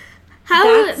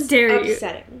 How dare you?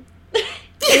 Upsetting.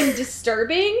 And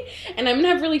disturbing, and I'm gonna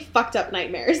have really fucked up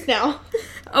nightmares now.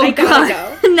 Oh I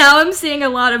god. Go. Now I'm seeing a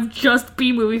lot of just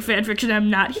B-movie fanfiction. I'm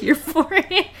not here for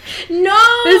it.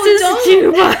 No! This is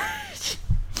too much.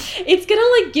 It's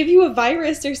gonna, give you a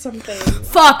virus or something.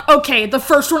 Fuck, okay, the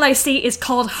first one I see is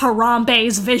called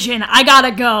Harambe's Vision. I gotta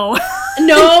go.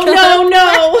 No.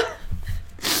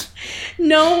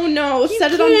 No,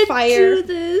 set it on fire. Do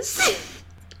this.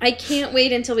 I can't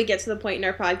wait until we get to the point in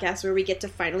our podcast where we get to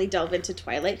finally delve into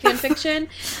Twilight fanfiction.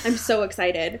 I'm so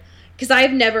excited. Because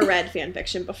I've never read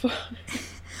fanfiction before.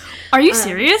 Are you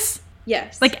serious?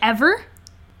 Yes. Ever?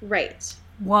 Right.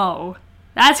 Whoa.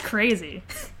 That's crazy.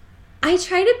 I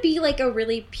try to be, a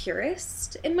really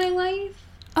purist in my life.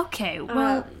 Okay,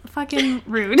 well, fucking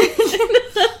rude.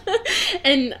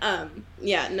 And, I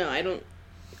don't...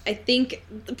 I think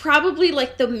probably,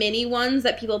 the mini ones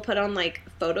that people put on,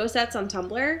 photo sets on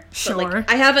Tumblr. Sure. But,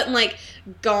 I haven't,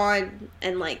 gone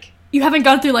and, You haven't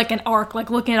gone through, an arc,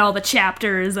 looking at all the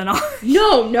chapters and all...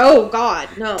 No, God,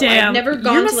 no. Damn, I've never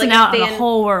gone you're missing to, out on the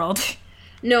whole world.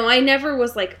 No, I never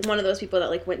was, one of those people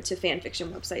that, went to fan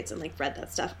fiction websites and, read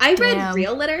that stuff. I read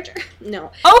real literature.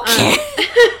 No. Okay.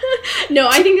 No,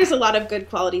 I think there's a lot of good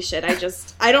quality shit.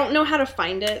 I don't know how to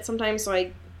find it sometimes, so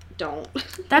I don't.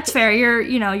 That's fair.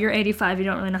 You're 85. You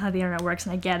don't really know how the internet works,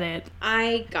 and I get it.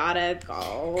 I gotta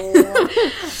go.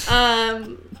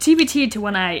 TBT to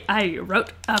when I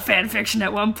wrote a fan fiction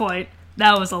at one point.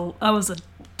 That was a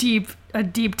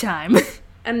deep time.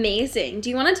 Amazing. Do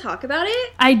you want to talk about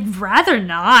it? I'd rather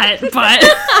not, but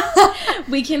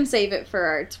we can save it for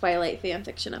our Twilight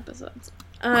fanfiction episodes.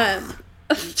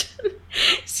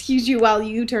 Excuse you while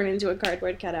you turn into a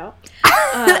cardboard cutout.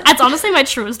 That's honestly my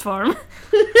truest form.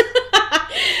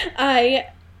 I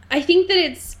think that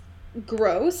it's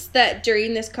gross that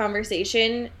during this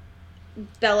conversation,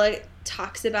 Bella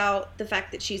talks about the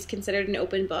fact that she's considered an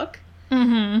open book.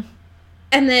 Mm-hmm.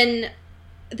 And then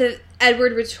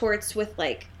Edward retorts with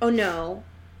oh no,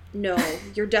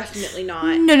 you're definitely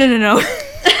not. No.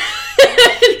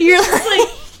 You're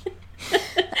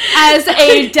as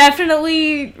a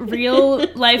definitely real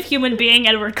life human being,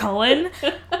 Edward Cullen,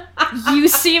 you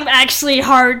seem actually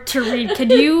hard to read. Can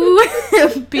you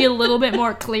be a little bit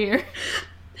more clear?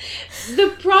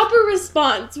 The proper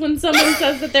response when someone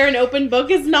says that they're an open book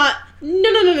is not,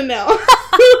 no.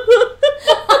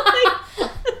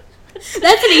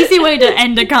 That's an easy way to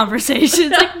end a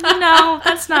conversation. It's no,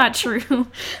 that's not true.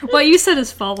 What you said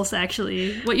is false,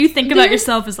 actually. What you think about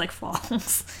yourself is,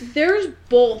 false. There's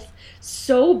both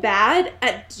so bad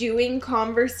at doing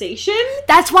conversation.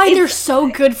 That's why they're so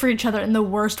good for each other in the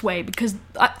worst way, because,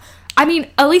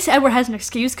 at least Edward has an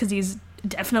excuse, because he's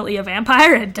definitely a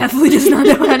vampire and definitely does not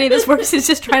know how any of this works. He's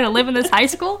just trying to live in this high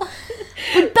school.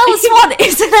 But Bella Swan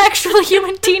is an actual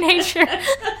human teenager.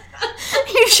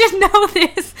 You should know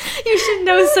this. You should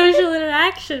know social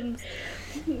interactions.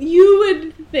 You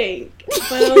would think.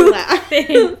 But I'm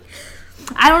laughing.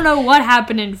 I don't know what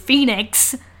happened in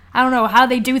Phoenix. I don't know how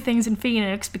they do things in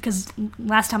Phoenix, because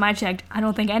last time I checked, I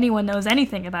don't think anyone knows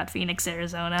anything about Phoenix,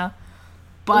 Arizona.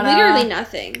 But literally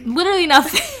nothing. Literally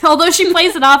nothing. Although she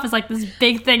plays it off as this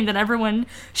big thing that everyone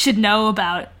should know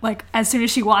about. As soon as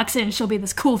she walks in, she'll be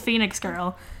this cool Phoenix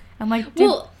girl. I'm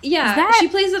well, yeah, she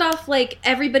plays it off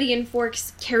everybody in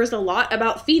Forks cares a lot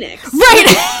about Phoenix. Right!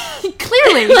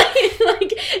 Clearly.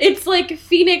 It's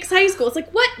Phoenix High School. It's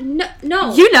what?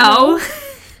 No. You know.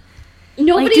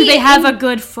 Nobody. Do they have a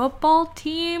good football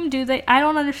team? Do they? I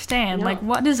don't understand. No.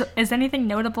 What is anything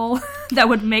notable that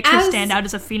would make her stand out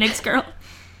as a Phoenix girl?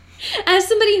 As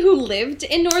somebody who lived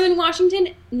in Northern Washington,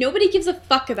 nobody gives a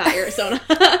fuck about Arizona.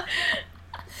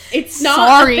 It's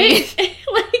not a thing.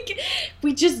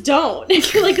 We just don't.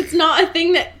 It's not a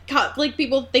thing that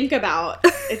people think about.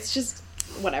 It's just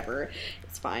whatever.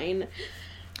 It's fine.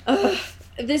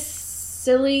 This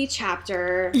silly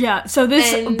chapter. Yeah. So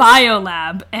this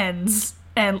biolab ends,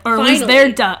 or at least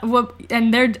they're done.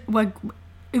 And they're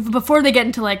before they get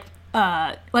into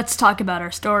let's talk about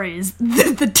our stories.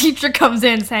 The teacher comes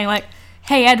in saying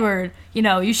hey Edward,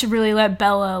 you should really let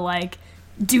Bella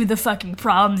do the fucking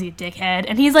problems, you dickhead.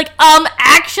 And he's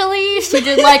actually, she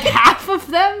did half of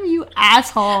them, you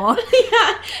asshole.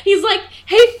 Yeah, he's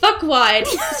hey fuckwad,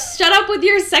 shut up with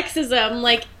your sexism.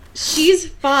 She's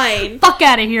fine. Fuck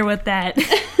out of here with that.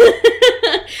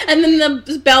 And then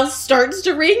the bell starts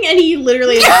to ring, and he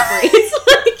literally evaporates.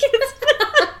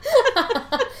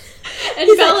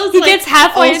 And Bella's he gets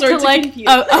halfway into like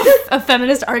a a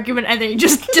feminist argument, and then he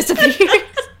just disappears.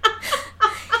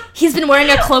 He's been wearing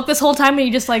a cloak this whole time, and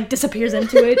he just like disappears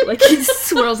into it. Like he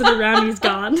swirls it around, and he's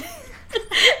gone.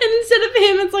 And instead of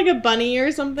him, it's like a bunny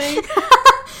or something.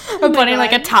 A bunny,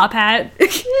 like a top hat.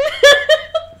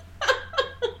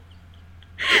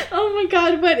 Oh my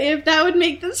god, what if? That would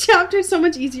make this chapter so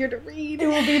much easier to read. It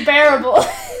will be bearable.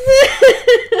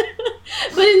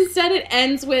 But instead it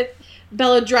ends with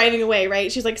Bella driving away,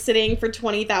 right? She's like sitting for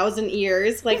 20,000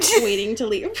 years, like waiting to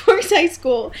leave Forks High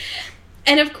School.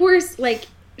 And of course, like,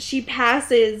 she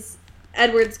passes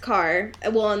Edward's car,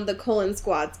 well, in the Cullen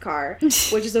Squad's car,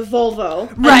 which is a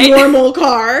Volvo, right. A normal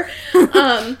car.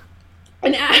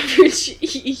 An average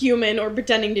human or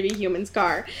pretending to be human's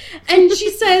car. And she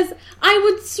says, I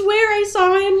would swear I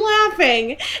saw him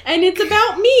laughing, and it's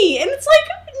about me. And it's like,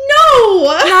 no!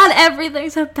 Not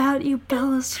everything's about you,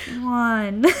 Bella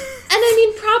Swan. And I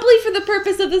mean, probably for the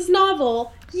purpose of this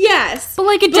novel, yes. But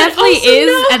like, it definitely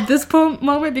is at this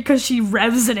moment, because she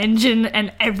revs an engine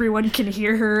and everyone can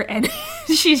hear her, and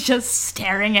she's just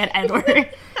staring at Edward.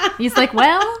 He's like,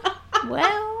 well...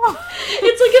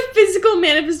 It's like a physical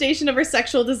manifestation of her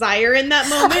sexual desire in that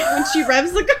moment when she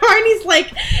revs the car, and he's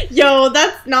like, yo,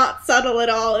 that's not subtle at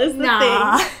all, is the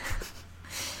thing.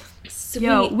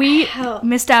 Sweet we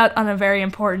missed out on a very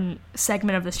important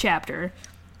segment of this chapter,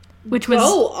 which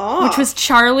was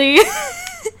Charlie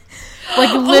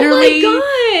like literally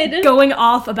going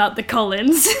off about the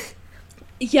Cullens.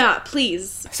 Yeah,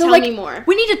 please. So tell me more.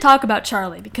 We need to talk about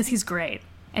Charlie because he's great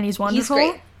and he's wonderful.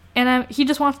 He's great. And he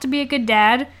just wants to be a good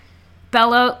dad.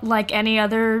 Bella, like any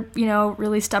other,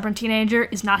 really stubborn teenager,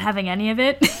 is not having any of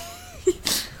it.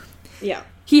 Yeah.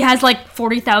 He has, like,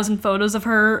 40,000 photos of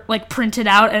her, like, printed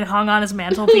out and hung on his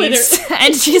mantelpiece.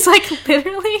 And she's like,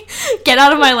 literally, get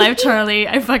out of my life, Charlie.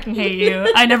 I fucking hate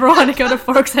you. I never want to go to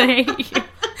Forks. I hate you.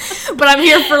 But I'm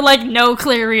here for, like, no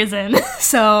clear reason.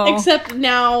 So. Except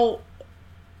now,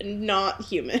 not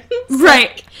human.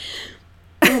 Right.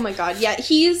 Oh my god, yeah.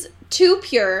 He's too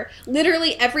pure.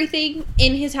 Literally everything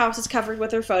in his house is covered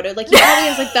with her photo. Like, he probably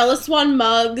has, like, Bella Swan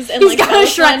mugs and, he's got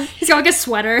like a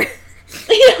sweater.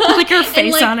 Yeah. With, like, her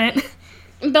face on it.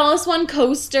 Bella Swan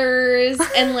coasters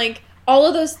and, like, all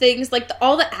of those things. Like,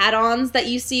 all the add-ons that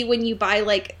you see when you buy,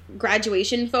 like,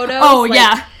 graduation photos. Oh, like,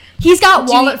 yeah. He's got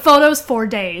wallet photos for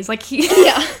days. Like,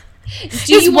 Yeah.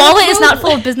 His wallet is not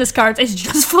full of business cards. It's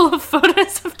just full of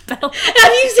photos of Bella.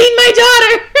 Have you seen my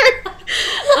daughter?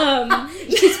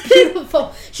 She's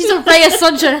beautiful. She's a ray of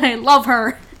sunshine, and I love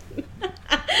her.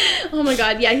 Oh my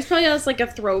god, yeah, he's probably has like a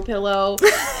throw pillow,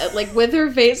 like with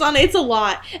her face on it. It's a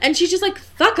lot. And she's just like,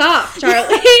 fuck off,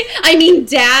 Charlie. I mean,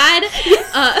 Dad.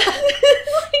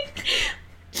 Like,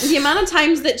 the amount of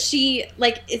times that she,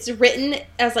 like, it's written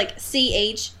as, like,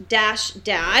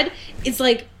 CH-dad is,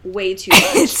 like, way too much.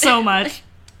 It's so much.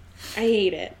 I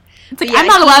hate it. It's like, I'm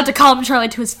not allowed to call him Charlie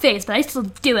to his face, but I still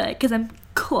do it because I'm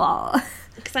cool.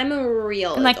 Because I'm a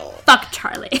real I'm adult. like, fuck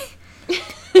Charlie.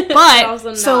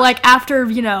 But, so, like, after,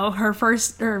 her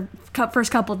first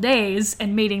couple days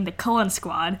and meeting the Cullen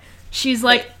Squad, she's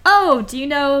like, oh, do you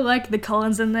know, like, the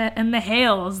Cullens and the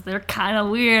Hales? They're kind of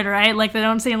weird, right? Like, they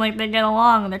don't seem like they get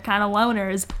along. They're kind of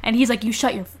loners. And he's like, you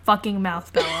shut your fucking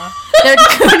mouth, Bella. They're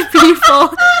good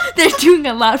people. They're doing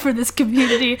a lot for this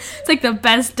community. It's like the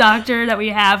best doctor that we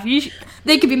have.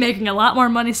 They could be making a lot more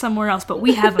money somewhere else, but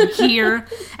we have them here,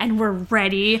 and we're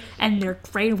ready, and they're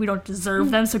great, and we don't deserve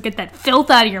them, so get that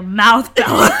filth out of your mouth,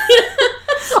 Bella.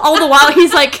 All the while,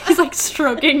 he's like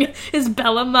stroking his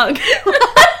Bella mug.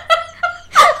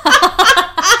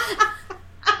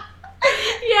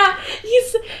 Yeah,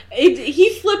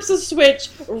 he flips a switch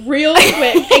real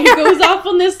quick and goes off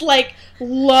on this, like,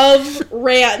 love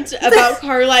rant about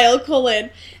Carlisle Cullen.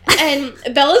 And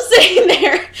Bella's sitting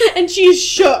there, and she's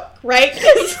shook, right?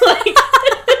 Because, like,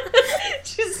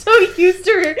 she's so used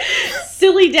to her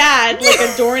silly dad, like,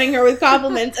 adorning her with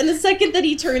compliments. And the second that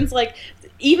he turns, like,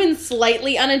 even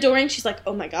slightly unadoring, she's like,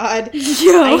 oh my god,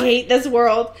 I hate this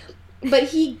world. But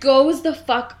he goes the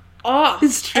fuck off.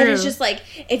 It's true. And it's just like,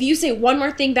 if you say one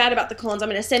more thing bad about the Cullens, I'm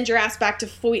going to send your ass back to,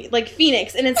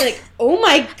 Phoenix. And it's like, oh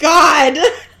my god.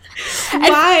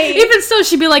 Why? And even so,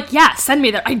 she'd be like, yeah, send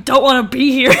me there. I don't want to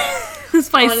be here. This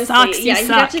place sucks. Yeah, you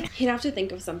suck. He'd have to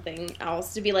think of something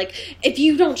else to be like, if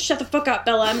you don't shut the fuck up,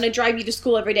 Bella, I'm going to drive you to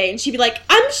school every day. And she'd be like,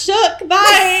 I'm shook.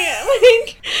 Bye.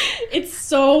 Like, it's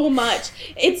so much.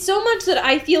 It's so much that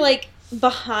I feel like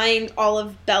behind all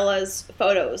of Bella's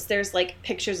photos, there's, like,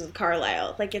 pictures of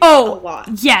Carlisle. Like, it's a lot.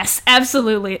 Yes,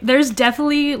 absolutely. There's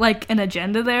definitely, like, an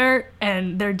agenda there,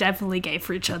 and they're definitely gay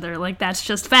for each other. Like, that's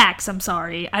just facts. I'm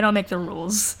sorry. I don't make the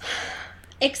rules.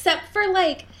 Except for,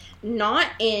 like, not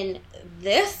in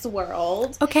this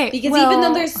world. Okay, because well, even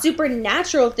though there's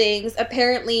supernatural things,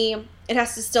 apparently it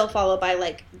has to still follow by,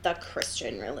 like, the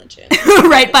Christian religion.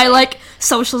 Right, by, like,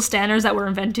 social standards that were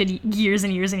invented years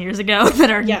and years and years ago that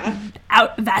are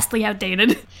vastly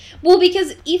outdated. Well,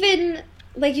 because even,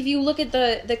 like, if you look at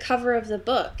the cover of the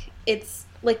book, it's,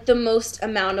 like, the most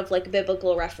amount of, like,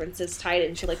 biblical references tied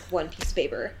into, like, one piece of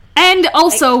paper. And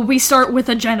also, we start with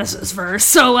a Genesis verse,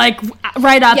 so, like,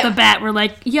 right out the bat, we're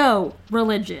like, yo,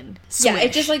 religion. Swish. Yeah,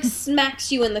 it just, like,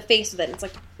 smacks you in the face with it. It's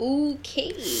like,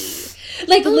 okay.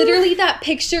 Like, literally that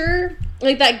picture,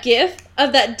 like, that gif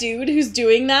of that dude who's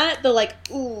doing that, the, like,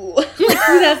 ooh, like, who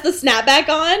has the snapback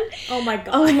on. Oh my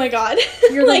god. Oh my god.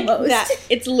 You're like, the most. That.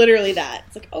 It's literally that.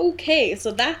 It's like, okay,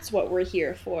 so that's what we're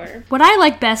here for. What I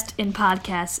like best in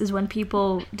podcasts is when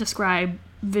people describe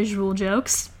visual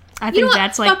jokes. I think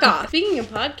that's like... Fuck off. Speaking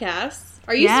of podcasts,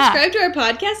 are you subscribed to our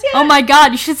podcast yet? Oh my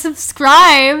god, you should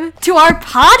subscribe to our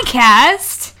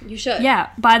podcast. You should. Yeah,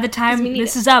 by the time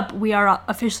this is up, we are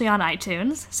officially on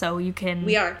iTunes, so you can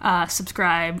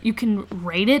subscribe. You can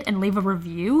rate it and leave a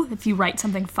review. If you write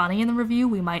something funny in the review,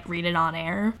 we might read it on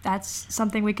air. That's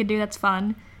something we could do that's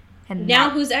fun. And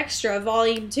now Who's Extra,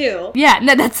 Volume 2.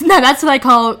 Yeah, that's what I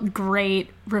call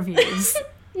great reviews.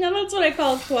 No, that's what I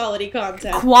call quality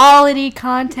content. Quality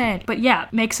content. But yeah,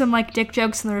 make some, like, dick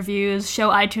jokes in the reviews. Show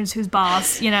iTunes who's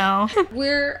boss, you know?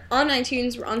 We're on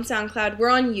iTunes. We're on SoundCloud. We're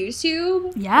on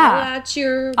YouTube. Yeah. That's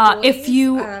your if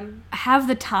you have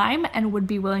the time and would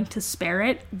be willing to spare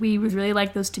it, we would really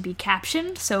like those to be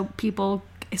captioned so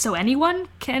anyone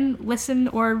can listen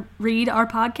or read our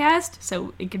podcast,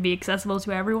 so it can be accessible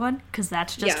to everyone, because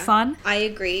that's just fun. I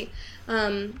agree.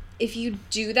 If you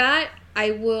do that,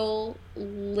 I will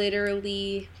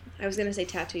literally... I was going to say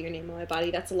tattoo your name on my body.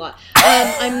 That's a lot.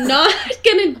 I'm not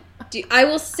going to do... I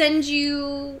will send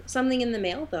you something in the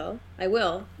mail, though. I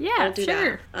will. Yeah, I'll do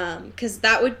sure. that. Because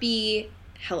that would be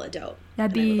hella dope.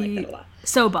 That'd be I would like that a lot.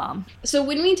 So bomb. So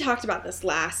when we talked about this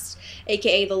last,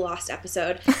 aka the lost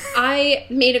episode, I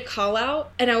made a call out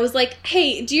and I was like,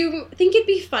 hey, do you think it'd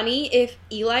be funny if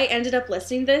Eli ended up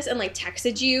listening to this and, like,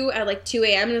 texted you at, like, 2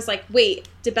 a.m. and was like, wait,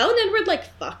 did Bella and Edward, like,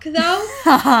 fuck, though?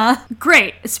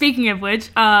 Great. Speaking of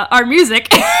which, our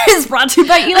music is brought to you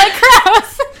by Eli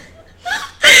Krause.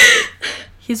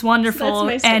 He's wonderful,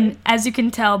 and as you can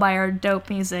tell by our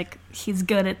dope music, he's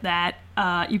good at that.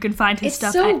 You can find his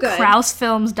stuff at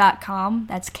KrausFilms.com.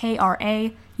 That's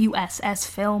KRAUSS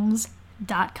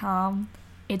Films.com.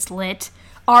 It's lit.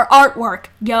 Our artwork,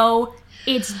 yo,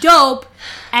 it's dope,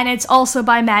 and it's also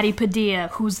by Maddie Padilla,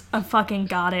 who's a fucking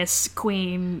goddess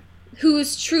queen.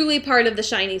 Who's truly part of the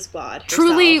Shiny Squad herself.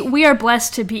 Truly, we are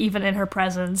blessed to be even in her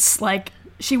presence. Like,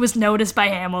 she was noticed by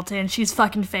Hamilton. She's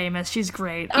fucking famous. She's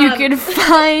great. You can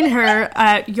find her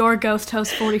at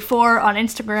YourGhostHost44 on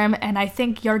Instagram, and I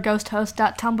think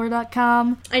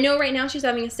YourGhostHost.tumblr.com. I know right now she's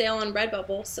having a sale on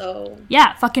Redbubble, so...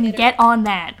 Yeah, fucking get on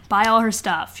that. Buy all her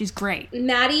stuff. She's great.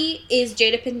 Maddie is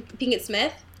Jada Pinkett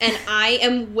Smith, and I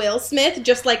am Will Smith,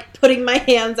 just, like, putting my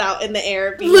hands out in the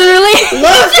air. Literally?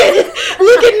 Like,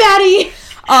 look at Maddie!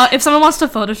 If someone wants to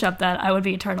Photoshop that, I would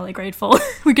be eternally grateful.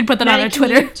 We could put that on our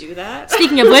Twitter. Can you do that?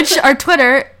 Speaking of which, our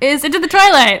Twitter is Into the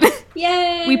Twilight.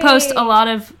 Yay! We post a lot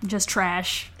of just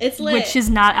trash. It's lit. Which is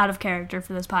not out of character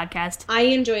for this podcast. I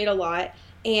enjoy it a lot.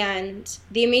 And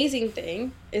the amazing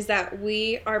thing is that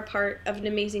we are part of an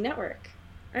amazing network,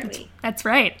 aren't we? That's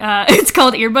right. It's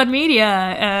called Earbud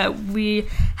Media. We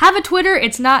have a Twitter.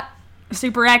 It's not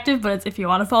super active, but if you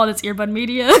want to follow it, it's Earbud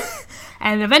Media.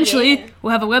 And eventually,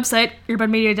 we'll have a website,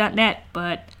 earbudmedia.net,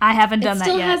 but I haven't done that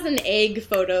yet. It still has an egg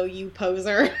photo, you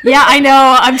poser. Yeah, I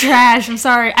know. I'm trash. I'm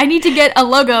sorry. I need to get a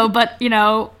logo, but, you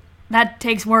know, that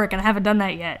takes work, and I haven't done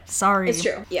that yet. Sorry. It's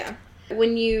true, yeah.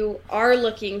 When you are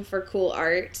looking for cool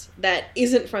art that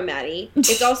isn't from Maddie,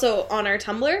 it's also on our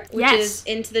Tumblr, which is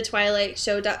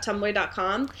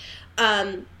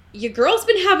intothetwilightshow.tumblr.com. Your girl's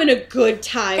been having a good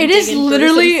time. It is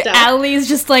literally Allie's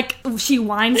just like, she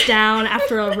winds down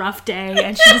after a rough day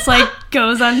and she just like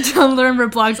goes on Tumblr and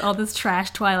reblogs all this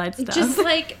trash Twilight stuff. Just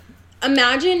like,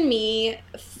 imagine me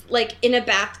like in a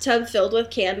bathtub filled with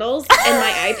candles and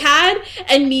my iPad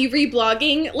and me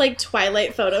reblogging like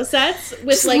Twilight photo sets with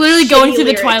just like literally going through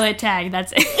lyrics. The Twilight tag.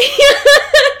 That's it.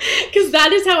 Because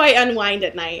that is how I unwind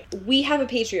at night. We have a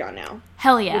Patreon now.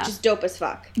 Hell yeah. Which is dope as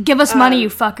fuck. Give us money, you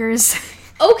fuckers.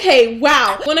 Okay,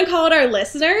 wow. Want to call it our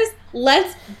listeners?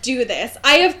 Let's do this.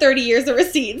 I have 30 years of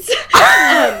receipts.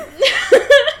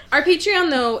 Our Patreon,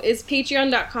 though, is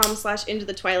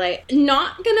patreon.com/IntoTheTwilight.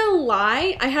 Not gonna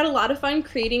lie, I had a lot of fun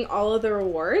creating all of the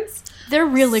rewards. They're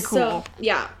really cool. So,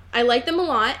 yeah, I like them a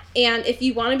lot. And if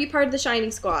you want to be part of the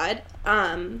Shining Squad,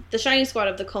 the Shining Squad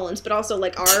of the Cullens, but also,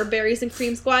 like, our Berries and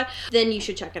Cream Squad, then you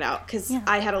should check it out, because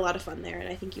I had a lot of fun there, and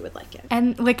I think you would like it.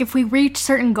 And, like, if we reach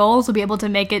certain goals, we'll be able to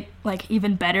make it, like,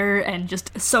 even better, and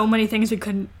just so many things we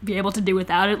couldn't be able to do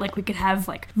without it. Like, we could have,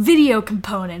 like, video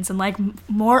components and, like,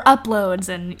 more uploads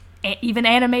and even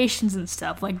animations and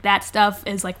stuff. Like, that stuff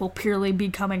is, like, will purely be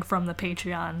coming from the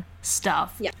Patreon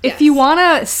stuff. Yeah. If you want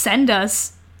to send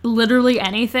us literally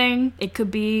anything, it could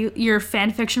be your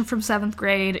fan fiction from 7th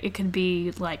grade, it could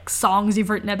be, like, songs you've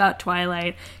written about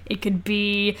Twilight, it could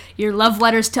be your love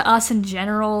letters to us in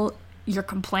general, your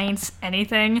complaints,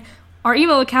 anything. Our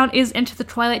email account is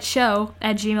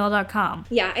intothetwilightshow@gmail.com.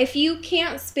 Yeah, if you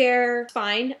can't spare,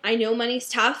 fine. I know money's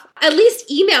tough. At least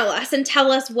email us and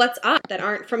tell us what's up that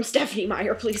aren't from Stephenie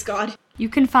Meyer, please God. You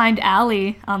can find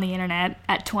Allie on the internet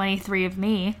at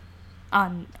 23ofme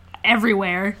on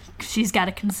everywhere. She's got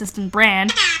a consistent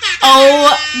brand.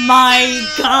 Oh my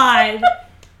God.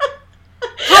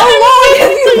 How long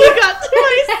have you got to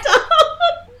my stuff?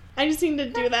 I just need to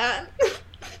do that.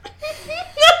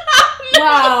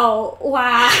 Wow.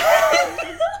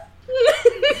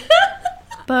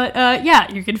 But,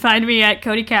 yeah, you can find me at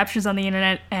Cody Captures on the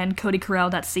internet and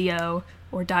codycarell.co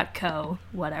or .co,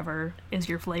 whatever is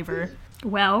your flavor.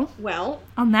 Well,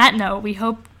 on that note, we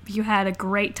hope you had a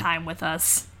great time with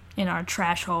us in our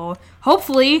trash hole.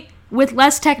 Hopefully, with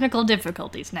less technical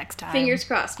difficulties next time. Fingers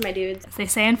crossed, my dudes. As they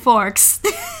say in Forks.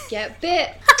 Get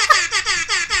bit.